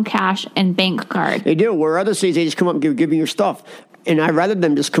cell phone, cash, and bank card. They do. Where other cities, they just come up and give you your stuff. And I'd rather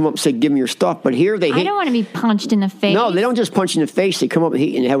them just come up and say, give me your stuff. But here I don't want to be punched in the face. No, they don't just punch you in the face. They come up and hit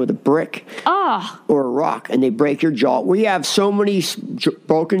you in the head with a brick or a rock, and they break your jaw. We have so many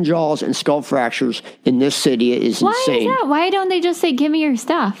broken jaws and skull fractures in this city. It is insane. Why is that? Why don't they just say, give me your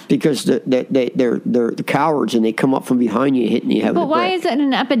stuff? Because they're the cowards, and they come up from behind you hitting you in the head with a brick. But why is it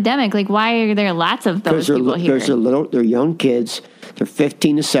an epidemic? Like, why are there lots of those people here? Because they're young kids. They're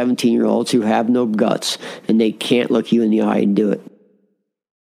 15 to 17-year-olds who have no guts, and they can't look you in the eye and do it.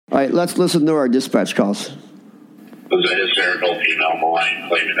 All right, let's listen to our dispatch calls. It was a hysterical female on the line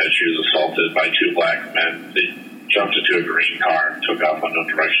claiming that she was assaulted by 2 black men. They jumped into a green car and took off in no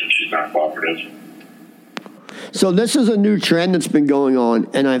direction. She's not cooperative. So this is a new trend that's been going on,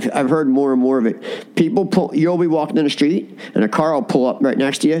 and I've heard more and more of it. You'll be walking down the street, and a car will pull up right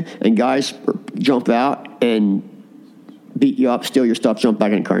next to you, and guys jump out and beat you up, steal your stuff, jump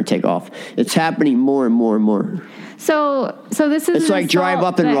back in the car, and take off. It's happening more and more and more. So this is it's like drive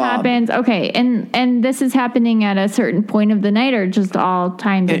up and rob. Happens. Okay, and this is happening at a certain point of the night, or just all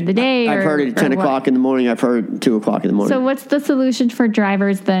times of the day. I've heard it at 10 o'clock in the morning. I've heard it 2 o'clock in the morning. So what's the solution for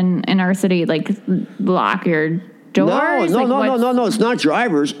drivers then in our city? Like block your doors? No. It's not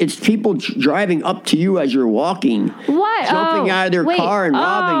drivers. It's people driving up to you as you're walking. What? Jumping out of their car and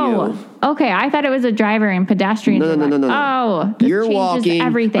robbing you. Okay, I thought it was a driver and pedestrians. No. Oh, this you're walking.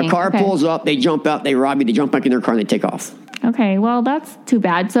 Everything. A car pulls up. They jump out. They rob you. They jump back in their car and they take off. Okay, well, that's too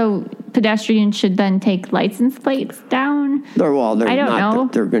bad. So pedestrians should then take license plates down? They're I don't know.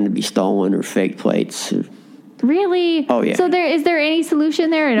 They're going to be stolen or fake plates. Really? Oh, yeah. So is there any solution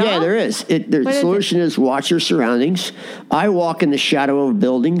there at all? Yeah, there is. The solution is watch your surroundings. I walk in the shadow of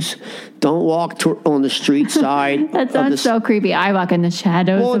buildings. Don't walk on the street side. That sounds so creepy. I walk in the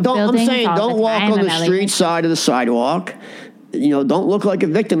shadows of buildings. I'm saying don't walk on the street side of the sidewalk. Don't look like a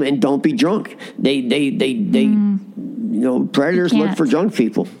victim and don't be drunk. They predators look for drunk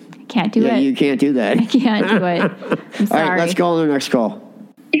people. Can't do it. You can't do that. I can't do it. I'm sorry. All right, let's go on to the next call.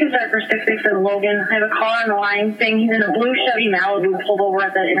 You can start for 66 in Logan. I have a caller on the line saying he's in a blue Chevy Malibu pulled over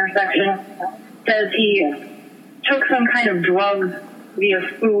at that intersection. Says he took some kind of drug via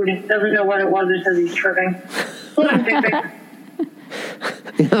food. Doesn't know what it was. It says he's tripping.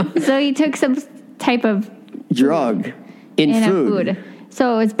 So he took some type of drug in food.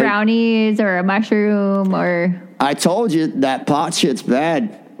 So it was brownies or a mushroom or... I told you that pot shit's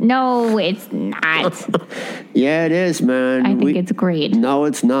bad. No, it's not. Yeah, it is, man. I think it's great. No,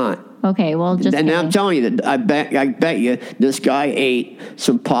 it's not. Okay, well, just... And I'm telling you, that I bet you this guy ate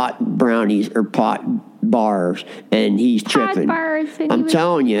some pot brownies or pot bars, and he's tripping. Pot bars, and I'm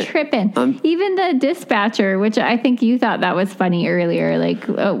telling you. Tripping. Even the dispatcher, which I think you thought that was funny earlier,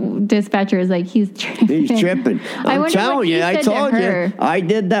 dispatcher is like, he's tripping. He's tripping. I'm telling you, I told you. I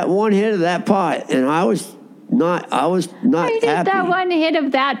did that one hit of that pot, and I was not happy. Did that one hit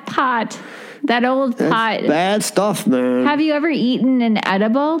of that pot, that old pot. Bad stuff, man. Have you ever eaten an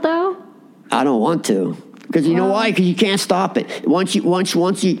edible though? I don't want to, because you know why? Because you can't stop it. Once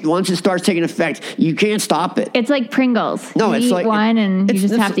it starts taking effect, you can't stop it. It's like Pringles. No, it's eat like one, and you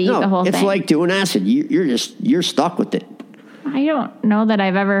just have to eat the whole thing. It's like doing acid. You're stuck with it. I don't know that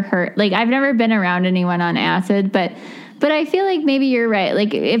I've ever heard. I've never been around anyone on acid, but I feel like maybe you're right.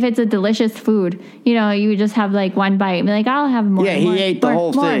 Like, if it's a delicious food, you would just have one bite and be like, I'll have more. Yeah, he ate the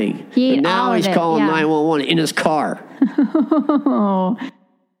whole thing. He ate and now all he's of it. calling 911 in his car.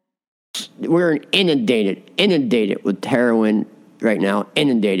 We're inundated with heroin right now.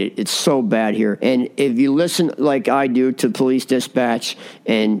 Inundated. It's so bad here. And if you listen like I do to police dispatch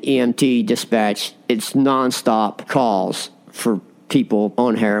and EMT dispatch, it's nonstop calls for people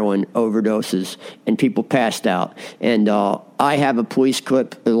on heroin overdoses and people passed out. And I have a line of police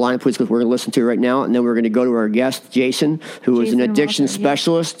clip we're going to listen to right now, and then we're going to go to our guest, Jason, who is an addiction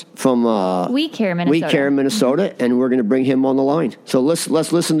specialist from We Care, Minnesota, Mm-hmm. and we're going to bring him on the line. So let's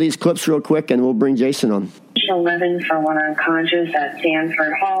listen to these clips real quick, and we'll bring Jason on. 11 for one unconscious at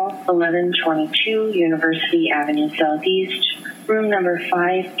Sanford Hall, 1122 University Avenue Southeast, room number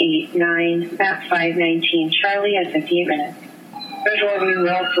 589, map 519, Charlie at 58 minutes. Visual Avenue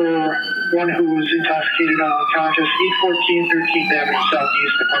route for one who was intoxicated and unconscious, 814 13th Avenue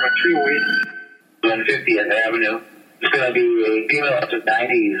Southeast, apartment 308. 150th Avenue. It's going to be a female up to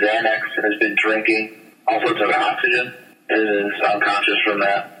 90, Xanax, and has been drinking all sorts of oxygen, and is unconscious from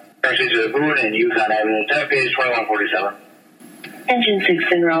that. Actually, to Boone and Yukon Avenue, tap page 2147. Engine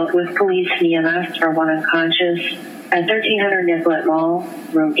 6 en route with police and EMS for one unconscious at 1300 Nicollet Mall,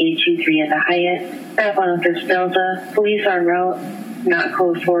 room 823 at the Hyatt, at 105th Delta. Police en route, not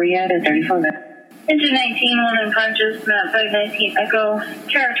code 4 yet at 34 minutes. Engine 19, one unconscious, map 519 Echo,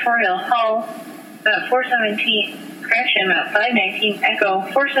 Territorial Hall, map 417, map 519 Echo,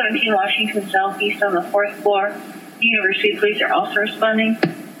 417 Washington Southeast on the 4th floor. University police are also responding.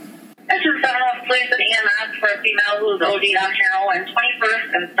 Engine 7 with police and EMS for a female who is OD'd on heroin,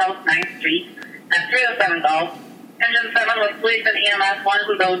 21st and South 9th Street at 307 Gulf. Engine 7 with police and EMS, one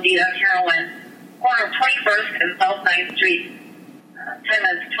who's OD'd on heroin, corner of 21st and South 9th Street. Time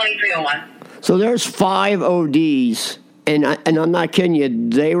is 2301. So there's 5 ODs, and I'm not kidding you,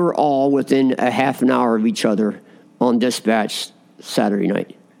 they were all within a half an hour of each other on dispatch Saturday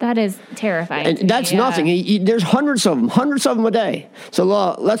night. That is terrifying. And that's nothing. There's hundreds of them a day. So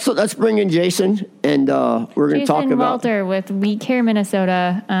let's bring in Jason, and we're going to talk about... Jason Walter with We Care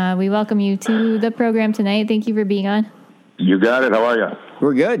Minnesota. We welcome you to the program tonight. Thank you for being on. You got it. How are you?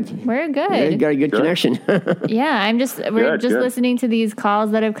 We're good. We're good. Yeah, you got a good connection. Yeah, we're just listening to these calls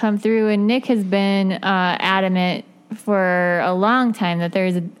that have come through, and Nick has been adamant for a long time that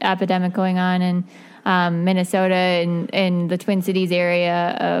there's an epidemic going on in Minnesota and the Twin Cities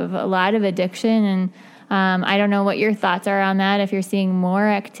area of a lot of addiction. And I don't know what your thoughts are on that, if you're seeing more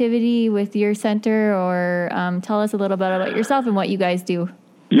activity with your center, or tell us a little bit about yourself and what you guys do.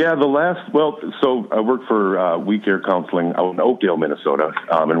 Yeah, so I work for We Care Counseling out in Oakdale, Minnesota,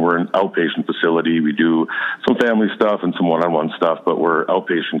 and we're an outpatient facility. We do some family stuff and some one-on-one stuff, but we're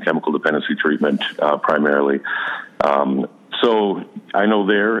outpatient chemical dependency treatment primarily. So I know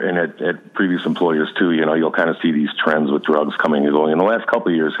there and at previous employers too, you'll kind of see these trends with drugs coming and going. In the last couple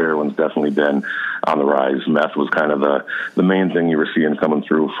of years, heroin's definitely been on the rise. Meth was kind of the main thing you were seeing coming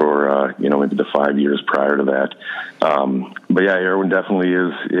through for, into the 5 years prior to that. But yeah, heroin definitely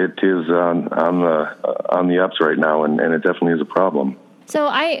is on the ups right now, and it definitely is a problem.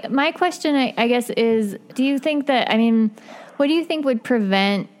 So my question, I guess, is, do you think that, what do you think would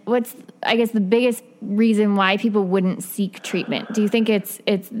prevent, what's, I guess, the biggest reason why people wouldn't seek treatment? Do you think it's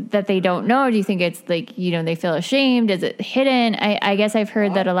that they don't know? Do you think it's like, they feel ashamed? Is it hidden? I guess I've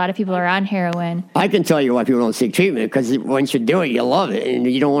heard that a lot of people are on heroin. I can tell you why people don't seek treatment, because once you do it, you love it, and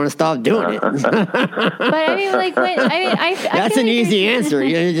you don't want to stop doing it. But that's an easy answer.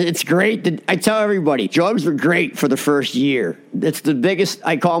 It's great. I tell everybody, drugs are great for the first year. It's the biggest,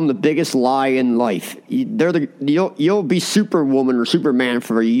 I call them the biggest lie in life. You'll be Superwoman or Superman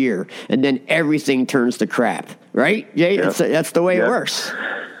for a year, and then everything turns to crap, right, Jay? Yeah. That's the way it works.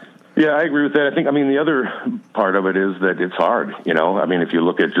 Yeah, I agree with that. I think, the other part of it is that it's hard, if you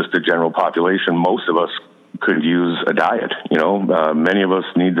look at just the general population, most of us could use a diet, many of us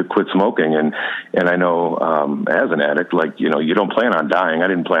need to quit smoking. And I know, as an addict, you don't plan on dying. I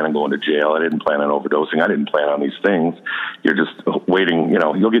didn't plan on going to jail. I didn't plan on overdosing. I didn't plan on these things. You're just waiting,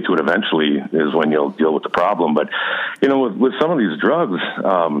 you'll get to it eventually is when you'll deal with the problem. But, with some of these drugs,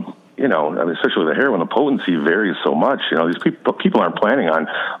 especially with the heroin, the potency varies so much. These people aren't planning on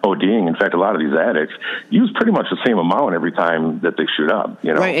ODing. In fact, a lot of these addicts use pretty much the same amount every time that they shoot up.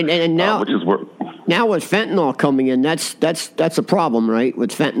 Right, and now, which is where. Now with fentanyl coming in, that's a problem, right?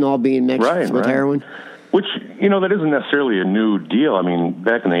 With fentanyl being mixed with heroin. Which, that isn't necessarily a new deal.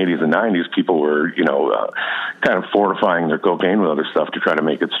 Back in the 80s and 90s, people were, kind of fortifying their cocaine with other stuff to try to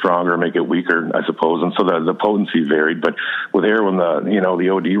make it stronger, make it weaker, I suppose. And so the potency varied. But with heroin, the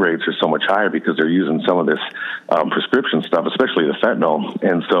OD rates are so much higher because they're using some of this prescription stuff, especially the fentanyl.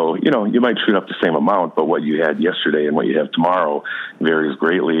 And so, you might shoot up the same amount, but what you had yesterday and what you have tomorrow varies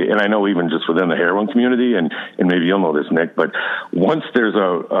greatly. And I know even just within the heroin community, and maybe you'll know this, Nick, but once there's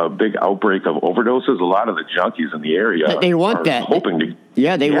a big outbreak of overdoses, a lot of the junkies in the area they want that. Hoping to.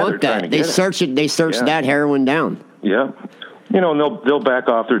 Yeah, they want that. They search it. They search that heroin down. Yeah. And they'll back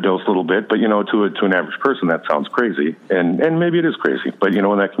off their dose a little bit, but to an average person that sounds crazy, and maybe it is crazy, but in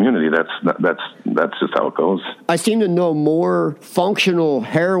that community that's just how it goes. I seem to know more functional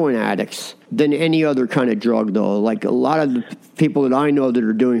heroin addicts than any other kind of drug, though. Like a lot of the people that I know that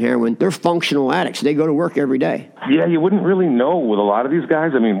are doing heroin, they're functional addicts. They go to work every day. Yeah, you wouldn't really know with a lot of these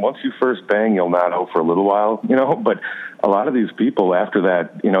guys. Once you first bang, you'll not know for a little while, but a lot of these people after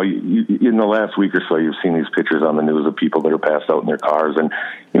that, in the last week or so, you've seen these pictures on the news of people that are passed out in their cars, and,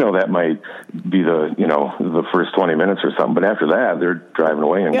 that might be the first 20 minutes or something, but after that, they're driving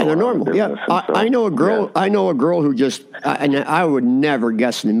away and they're normal. Yeah, I know a girl. Yeah. I know a girl who just, and I would never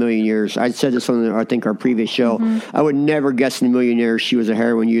guess in a million years. I said this on I think our previous show. Mm-hmm. I would never guess in a million years she was a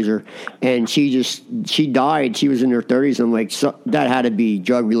heroin user, and she died. She was in her 30s. I'm like, so that had to be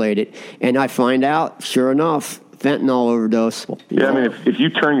drug related, and I find out, sure enough, fentanyl overdose. Yeah, if you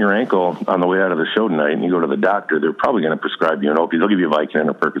turn your ankle on the way out of the show tonight and you go to the doctor, they're probably going to prescribe you an opiate. They'll give you a Vicodin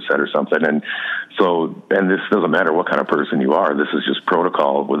or Percocet or something. And this doesn't matter what kind of person you are. This is just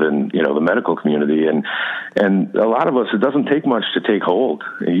protocol within, the medical community. And a lot of us, it doesn't take much to take hold.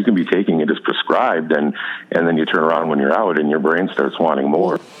 You can be taking it as prescribed, and then you turn around when you're out and your brain starts wanting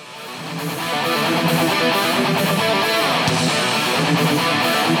more.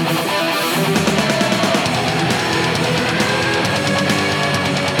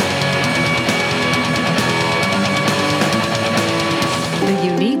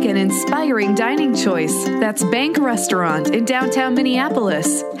 An inspiring dining choice. That's Bank Restaurant in downtown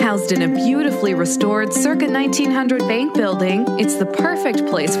Minneapolis. Housed in a beautifully restored circa 1900 bank building, it's the perfect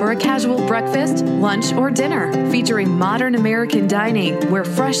place for a casual breakfast, lunch, or dinner. Featuring modern American dining, where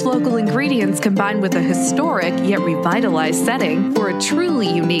fresh local ingredients combine with a historic yet revitalized setting for a truly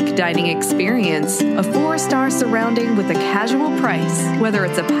unique dining experience. A 4-star surrounding with a casual price. Whether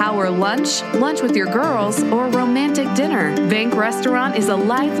it's a power lunch with your girls, or romantic dinner, Bank Restaurant is a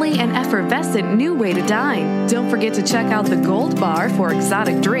lively an effervescent new way to dine. Don't forget to check out the Gold Bar for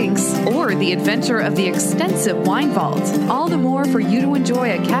exotic drinks or the adventure of the extensive wine vault. All the more for you to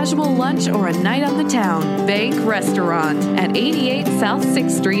enjoy a casual lunch or a night on the town. Bank Restaurant at 88 South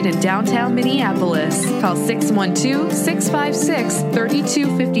 6th Street in downtown Minneapolis. Call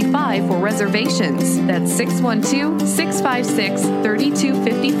 612-656-3255 for reservations. That's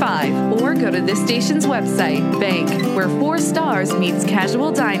 612-656-3255. Or go to this station's website, Bank, where 4 stars meets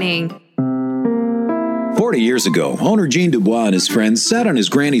casual dining. 40 years ago, owner Gene Dubois and his friends sat on his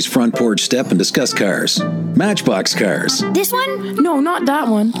granny's front porch step and discussed cars. Matchbox cars. This one? No, not that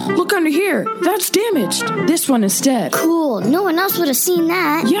one. Look under here. That's damaged. This one instead. Cool. No one else would have seen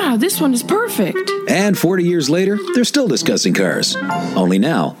that. Yeah, this one is perfect. And 40 years later, they're still discussing cars. Only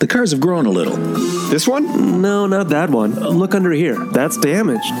now, the cars have grown a little. This one? No, not that one. Look under here. That's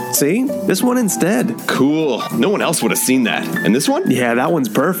damaged. See? This one instead. Cool. No one else would have seen that. And this one? Yeah, that one's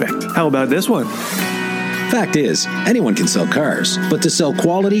perfect. How about this one? Fact is, anyone can sell cars, but to sell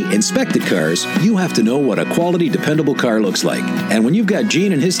quality, inspected cars, you have to know what a quality, dependable car looks like. And when you've got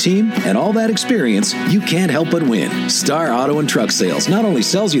Gene and his team and all that experience, you can't help but win. Star Auto and Truck Sales not only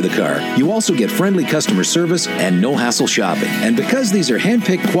sells you the car, you also get friendly customer service and no-hassle shopping. And because these are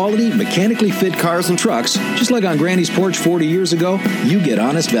hand-picked quality, mechanically fit cars and trucks, just like on Granny's porch 40 years ago, you get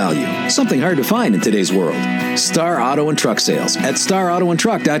honest value. Something hard to find in today's world. Star Auto and Truck Sales at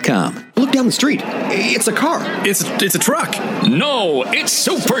starautoandtruck.com. Look down the street. It's a car. It's a truck. No, it's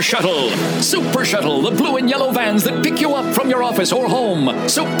Super Shuttle. Super Shuttle, the blue and yellow vans that pick you up from your office or home.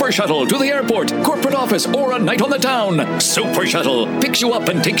 Super Shuttle to the airport, corporate office, or a night on the town. Super Shuttle picks you up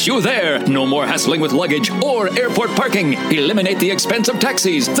and takes you there. No more hassling with luggage or airport parking. Eliminate the expense of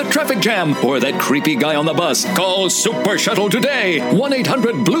taxis, the traffic jam, or that creepy guy on the bus. Call Super Shuttle today.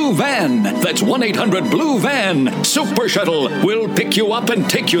 1-800-BLUE-VAN. That's 1-800-BLUE-VAN. Super Shuttle will pick you up and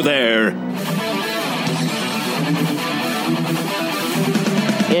take you there.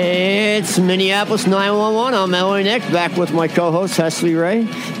 It's Minneapolis 911. I'm Ellie Nick, back with my co-host, Hesley Ray.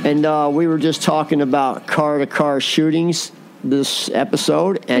 And we were just talking about car-to-car shootings this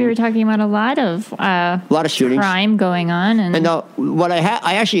episode. And we were talking about a lot of shootings, crime going on. And what I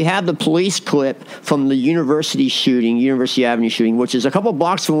actually have the police clip from the University Avenue shooting, which is a couple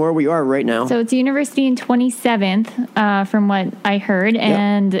blocks from where we are right now. So it's University and 27th, from what I heard,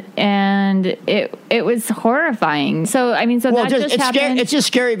 and it was horrifying. So I mean, it's just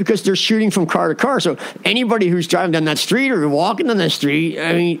scary because they're shooting from car to car. So anybody who's driving down that street or walking down that street,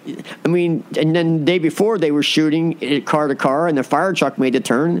 I mean, and then the day before they were shooting car to car, and the fire truck made the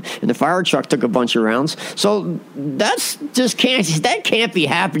turn, and the fire truck took a bunch of rounds. So that can't be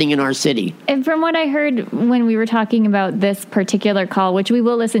happening in our city. And from what I heard when we were talking about this particular call, which we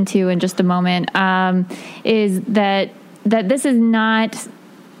will listen to in just a moment, is that this is not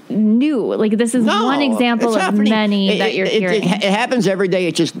new. Like, this is one example of many that you're hearing. It happens every day.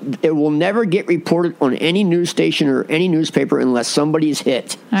 It will never get reported on any news station or any newspaper unless somebody's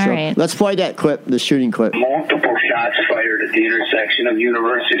hit. All right. Let's play that clip, the shooting clip. Multiple shots fired at the intersection of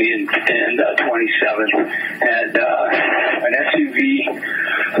University and 27th. Had an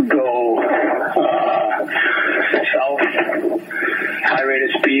SUV go south, high rate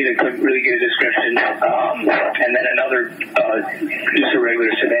of speed. I couldn't really get a description. And then another, just a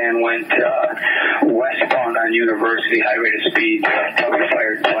regular sedan, went westbound on University, high rate of speed. Probably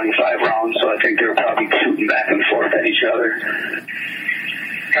fired 25 rounds, so I think they were probably shooting back and forth at each other.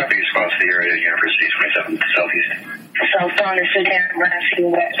 Copy, response to the area, University 27th Southeast. Southbound is sedan,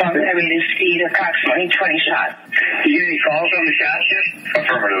 rescue, westbound, high rate of speed, approximately 20 shots. You get any calls on the shots yet?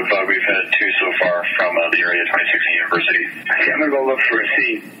 Affirmative. We've had 2 so far from the area 26 University. Okay, I'm going to go look for a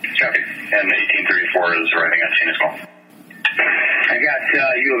scene. Copy. And 1834 is arriving on scene as well. I got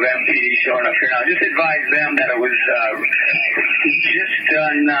U of M PD showing up here now. Just advise them that it was just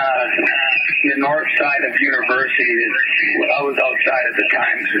on the north side of University. I was outside at the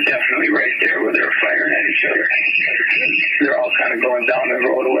time, so definitely right there where they were firing at each other. They're all kind of going down the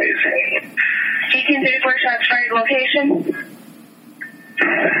road a ways. 1834 shots fired location.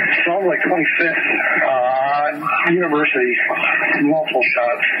 Sounds like 25th. University. Multiple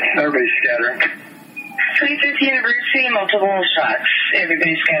shots. Everybody's scattering. 25th University, multiple shots.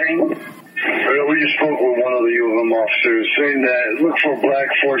 Everybody's scattering. We just spoke with one of the U of M officers saying that look for Black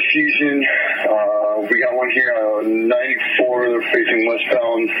Four Seasons. We got one here on 94. They're facing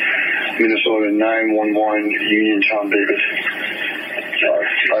westbound Minnesota 911 Uniontown Davis.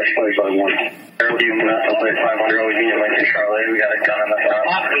 551. Even outside 500 Union Lake Charlotte. We got a gun on the front.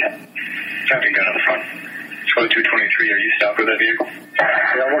 Copy, gun on the front. Code 223, are you stopped with that vehicle?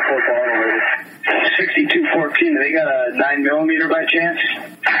 Yeah, we're close to auto rated. 6214, they got a 9mm by chance?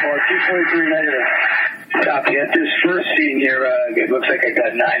 223 negative. Copy. At this first scene here, it looks like I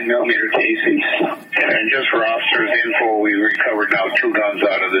got 9mm casings. And just for officers' info, we recovered now 2 guns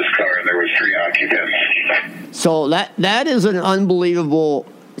out of this car, and there was 3 occupants. So that is an unbelievable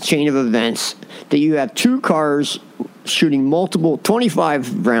chain of events that you have 2 cars shooting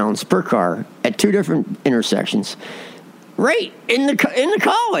 25 rounds per car at 2 different intersections. Right in the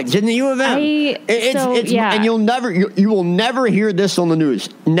college, in the U of M. And you will never hear this on the news.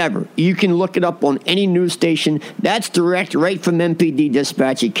 Never. You can look it up on any news station. That's direct, right from MPD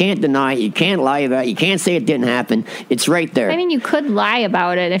dispatch. You can't deny it. You can't lie about it. You can't say it didn't happen. It's right there. I mean, you could lie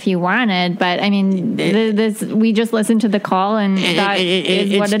about it if you wanted, but I mean, we just listened to the call, and that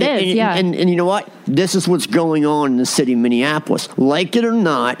is what it is. Yeah. And you know what? This is what's going on in the city of Minneapolis. Like it or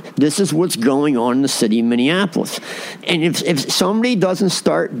not, this is what's going on in the city of Minneapolis. And if somebody doesn't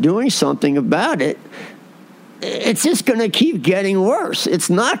start doing something about it, it's just going to keep getting worse. It's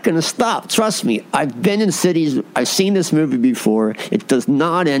not going to stop. Trust me. I've been in cities. I've seen this movie before. It does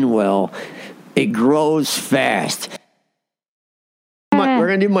not end well. It grows fast. We're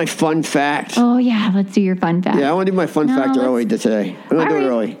going to do my fun fact. Oh, yeah. Let's do your fun fact. Yeah, I want to do my fun fact early today. I'm going to do it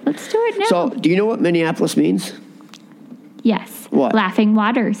early. Let's do it now. So, do you know what Minneapolis means? Yes. What? Laughing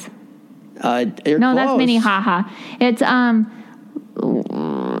Waters. No, that's Minnehaha. It's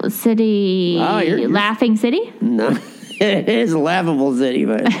city. You're Laughing City? No. It is a laughable city,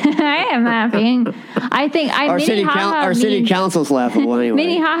 but I am laughing. I think our city council's laughable anyway.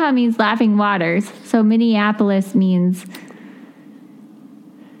 Minnehaha means laughing waters, so Minneapolis means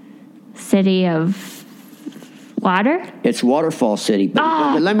city of water. It's Waterfall City. But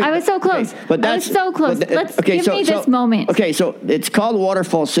I was so close. Okay, but that's, I was so close. Give me this moment. Okay, so it's called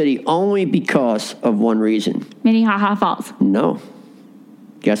Waterfall City only because of one reason. Minnehaha Falls. No.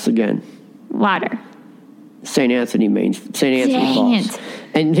 Guess again. Water. St. Anthony Falls.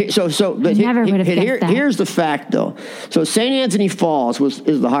 And here's the fact, though. So St. Anthony Falls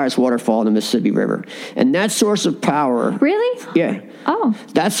is the highest waterfall in the Mississippi River, and that source of power. Really? Yeah. Oh.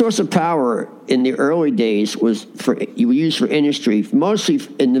 That source of power in the early days was used for industry, mostly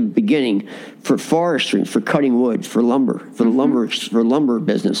in the beginning for forestry, for cutting wood, for lumber, for lumber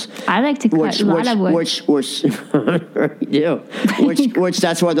business. I like to cut a lot of wood. Which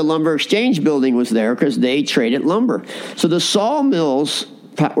that's why the Lumber Exchange building was there, because they traded lumber. So the sawmills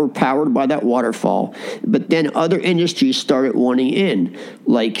were powered by that waterfall, but then other industries started wanting in,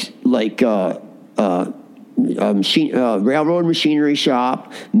 like railroad machinery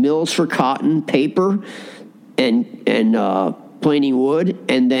shop, mills for cotton, paper, and planing wood,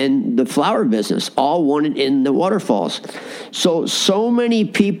 and then the flower business, all wanted in the waterfalls. So many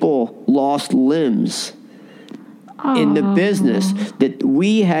people lost limbs in the business that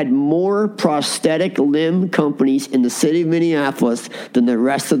we had more prosthetic limb companies in the city of Minneapolis than the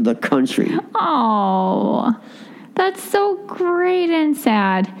rest of the country. Oh, that's so great and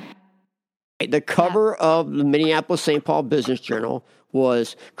sad. The cover of the Minneapolis St. Paul Business Journal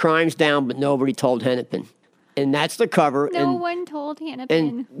was "Crimes Down, but Nobody Told Hennepin," and that's the cover. No one told Hennepin.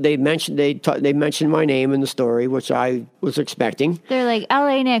 And they mentioned my name in the story, which I was expecting. They're like,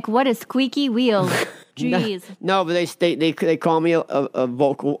 "L.A. Nick, what a squeaky wheel." Jeez. No, but they call me a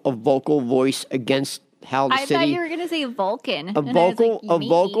vocal voice against how the city. I thought you were going to say Vulcan. A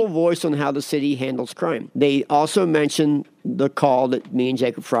vocal voice on how the city handles crime. They also mentioned the call that me and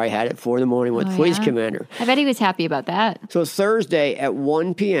Jacob Fry had at 4 a.m. with the police commander. I bet he was happy about that. So Thursday at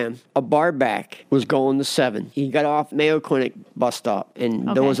 1 p.m., a bar back was going to 7. He got off Mayo Clinic bus stop,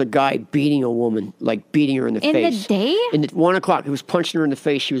 and there was a guy beating a woman, like beating her in the face. In the day? At 1 o'clock, he was punching her in the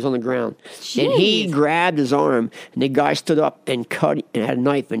face. She was on the ground. Jeez. And he grabbed his arm, and the guy stood up and cut, and had a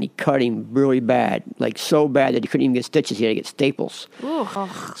knife, and he cut him really bad, like so bad that he couldn't even get stitches. He had to get staples. Ooh.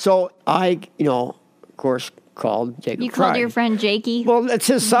 So I, of course, called Jacob. You called your friend Jakey? Well, that's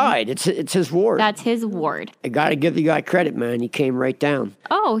his side. It's his ward. That's his ward. I got to give the guy credit, man. He came right down.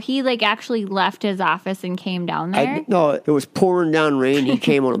 Oh, he actually left his office and came down there? No, it was pouring down rain. He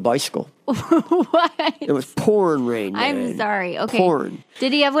came on a bicycle. What? It was pouring rain, man. I'm sorry. Okay. Pouring.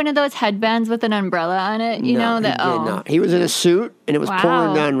 Did he have one of those headbands with an umbrella on it? He did not. He was in a suit, and it was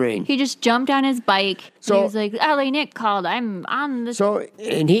pouring down rain. He just jumped on his bike. So he was like, "LA Nick called. I'm on this." So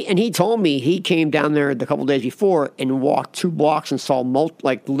and he told me he came down there the couple days before and walked 2 blocks and saw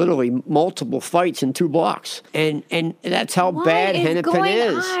literally multiple fights in 2 blocks, and that's how bad Hennepin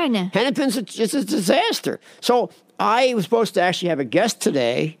is. Hennepin's just a disaster. So I was supposed to actually have a guest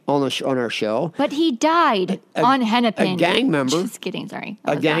today on our show. But he died on Hennepin. A gang member. Just kidding, sorry.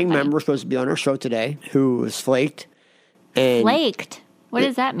 A gang member was supposed to be on our show today who was flaked. And flaked? What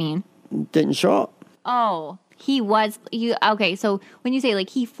does that mean? Didn't show up. Oh, Okay, so when you say like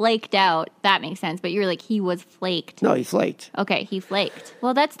he flaked out, that makes sense. But you're like he was flaked. No, he flaked. Okay, he flaked.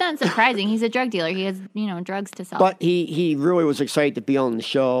 Well, that's not surprising. He's a drug dealer. He has drugs to sell. But he really was excited to be on the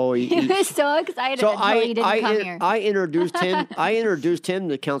show. He was so excited until he didn't come here. I introduced him.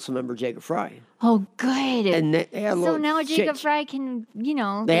 To Councilmember Jacob Fry. Oh, good. And so now Jacob Fry can,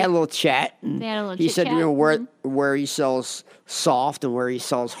 They had a little chat. He said, where he sells soft and where he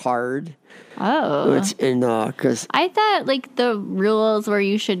sells hard. Oh. Because I thought like the rules were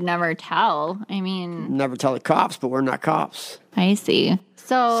you should never tell. I mean, never tell the cops, but we're not cops. I see.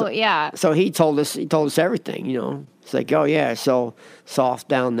 So yeah. So he told us everything. It's like, oh yeah, I sell soft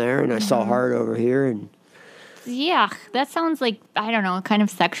down there, and I sell hard over here, and. Yeah, that sounds like, I don't know, kind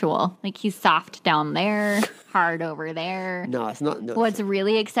of sexual. Like he's soft down there, hard over there. No, it's not. No, what's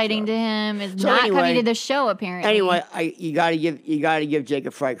really exciting to him is coming to the show, apparently. Anyway, you got to give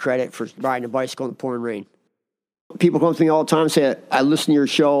Jacob Fry credit for riding a bicycle in the pouring rain. People come to me all the time and say, I listen to your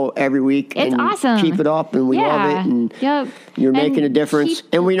show every week. It's and awesome. Keep it up, and we love it. And you're making a difference.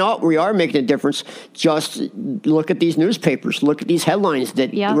 And we are making a difference. Just look at these newspapers. Look at these headlines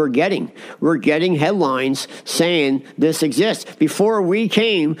that we're getting. We're getting headlines saying this exists. Before we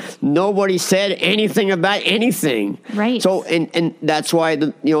came, nobody said anything about anything. Right. So, and that's why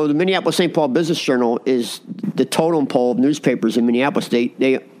the Minneapolis-St. Paul Business Journal is the totem pole of newspapers in Minneapolis.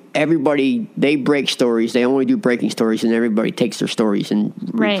 Everybody, they break stories. They only do breaking stories, and everybody takes their stories and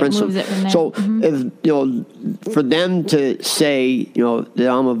reprints them. It from there. So, if for them to say, that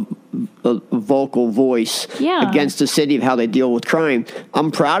I'm a vocal voice against the city of how they deal with crime,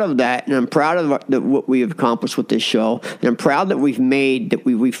 I'm proud of that, and I'm proud of what we have accomplished with this show, and I'm proud that we've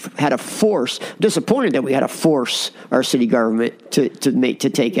had a force. Disappointed that we had to force our city government to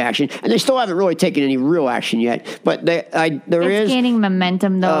take action, and they still haven't really taken any real action yet. But it's gaining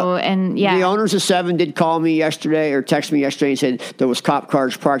momentum though. The owners of 7 did call me yesterday or text me yesterday and said there was cop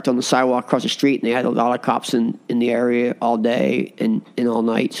cars parked on the sidewalk across the street, and they had a lot of cops in the area all day and all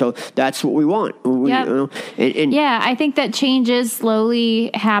night. So that's what we want. I think that change is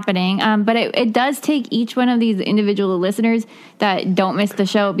slowly happening. But it does take each one of these individual listeners that don't miss the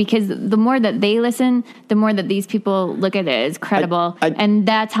show, because the more that they listen, the more that these people look at it as credible, and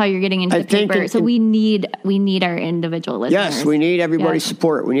that's how you're getting into the paper. So we need our individual listeners. Yes, we need everybody's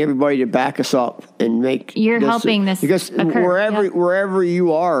support. We need everybody to back us up and make. Helping this because occur. wherever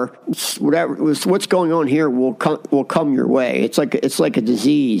you are, what's going on here will come your way. It's like a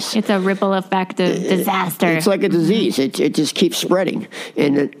disease. It's a ripple effect of disaster. It's like a disease. It just keeps spreading,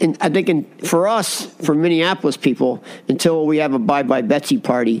 and I think for us, for Minneapolis people, until we have a Bye Bye Betsy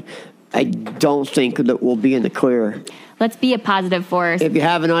party, I don't think that we'll be in the clear. Let's be a positive force. If you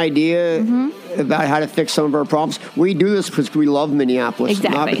have an idea about how to fix some of our problems, we do this because we love Minneapolis,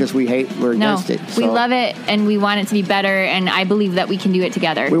 not because we're against it. We love it, and we want it to be better, and I believe that we can do it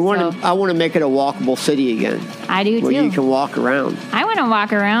together. I want to make it a walkable city again. I do, too. Where you can walk around. I want to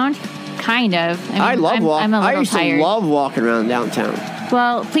walk around, kind of. I love walking. I'm a little I used tired. to love walking around downtown.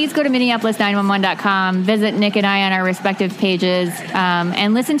 Well, please go to Minneapolis911.com, visit Nick and I on our respective pages,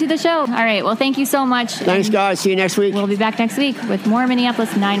 and listen to the show. All right. Well, thank you so much. Thanks, guys. See you next week. We'll be back next week with more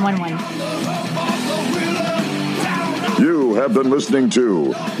Minneapolis 911. You have been listening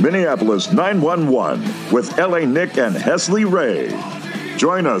to Minneapolis 911 with L.A. Nick and Hesley Ray.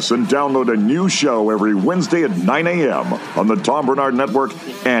 Join us and download a new show every Wednesday at 9 a.m. on the Tom Bernard Network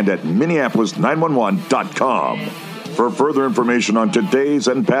and at Minneapolis911.com. For further information on today's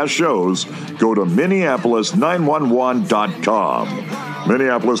and past shows, go to Minneapolis911.com.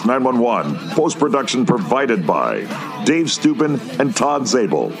 Minneapolis 911, post-production provided by Dave Steuben and Todd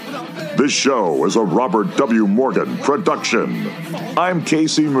Zabel. This show is a Robert W. Morgan production. I'm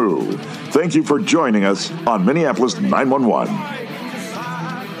Casey Moo. Thank you for joining us on Minneapolis 911.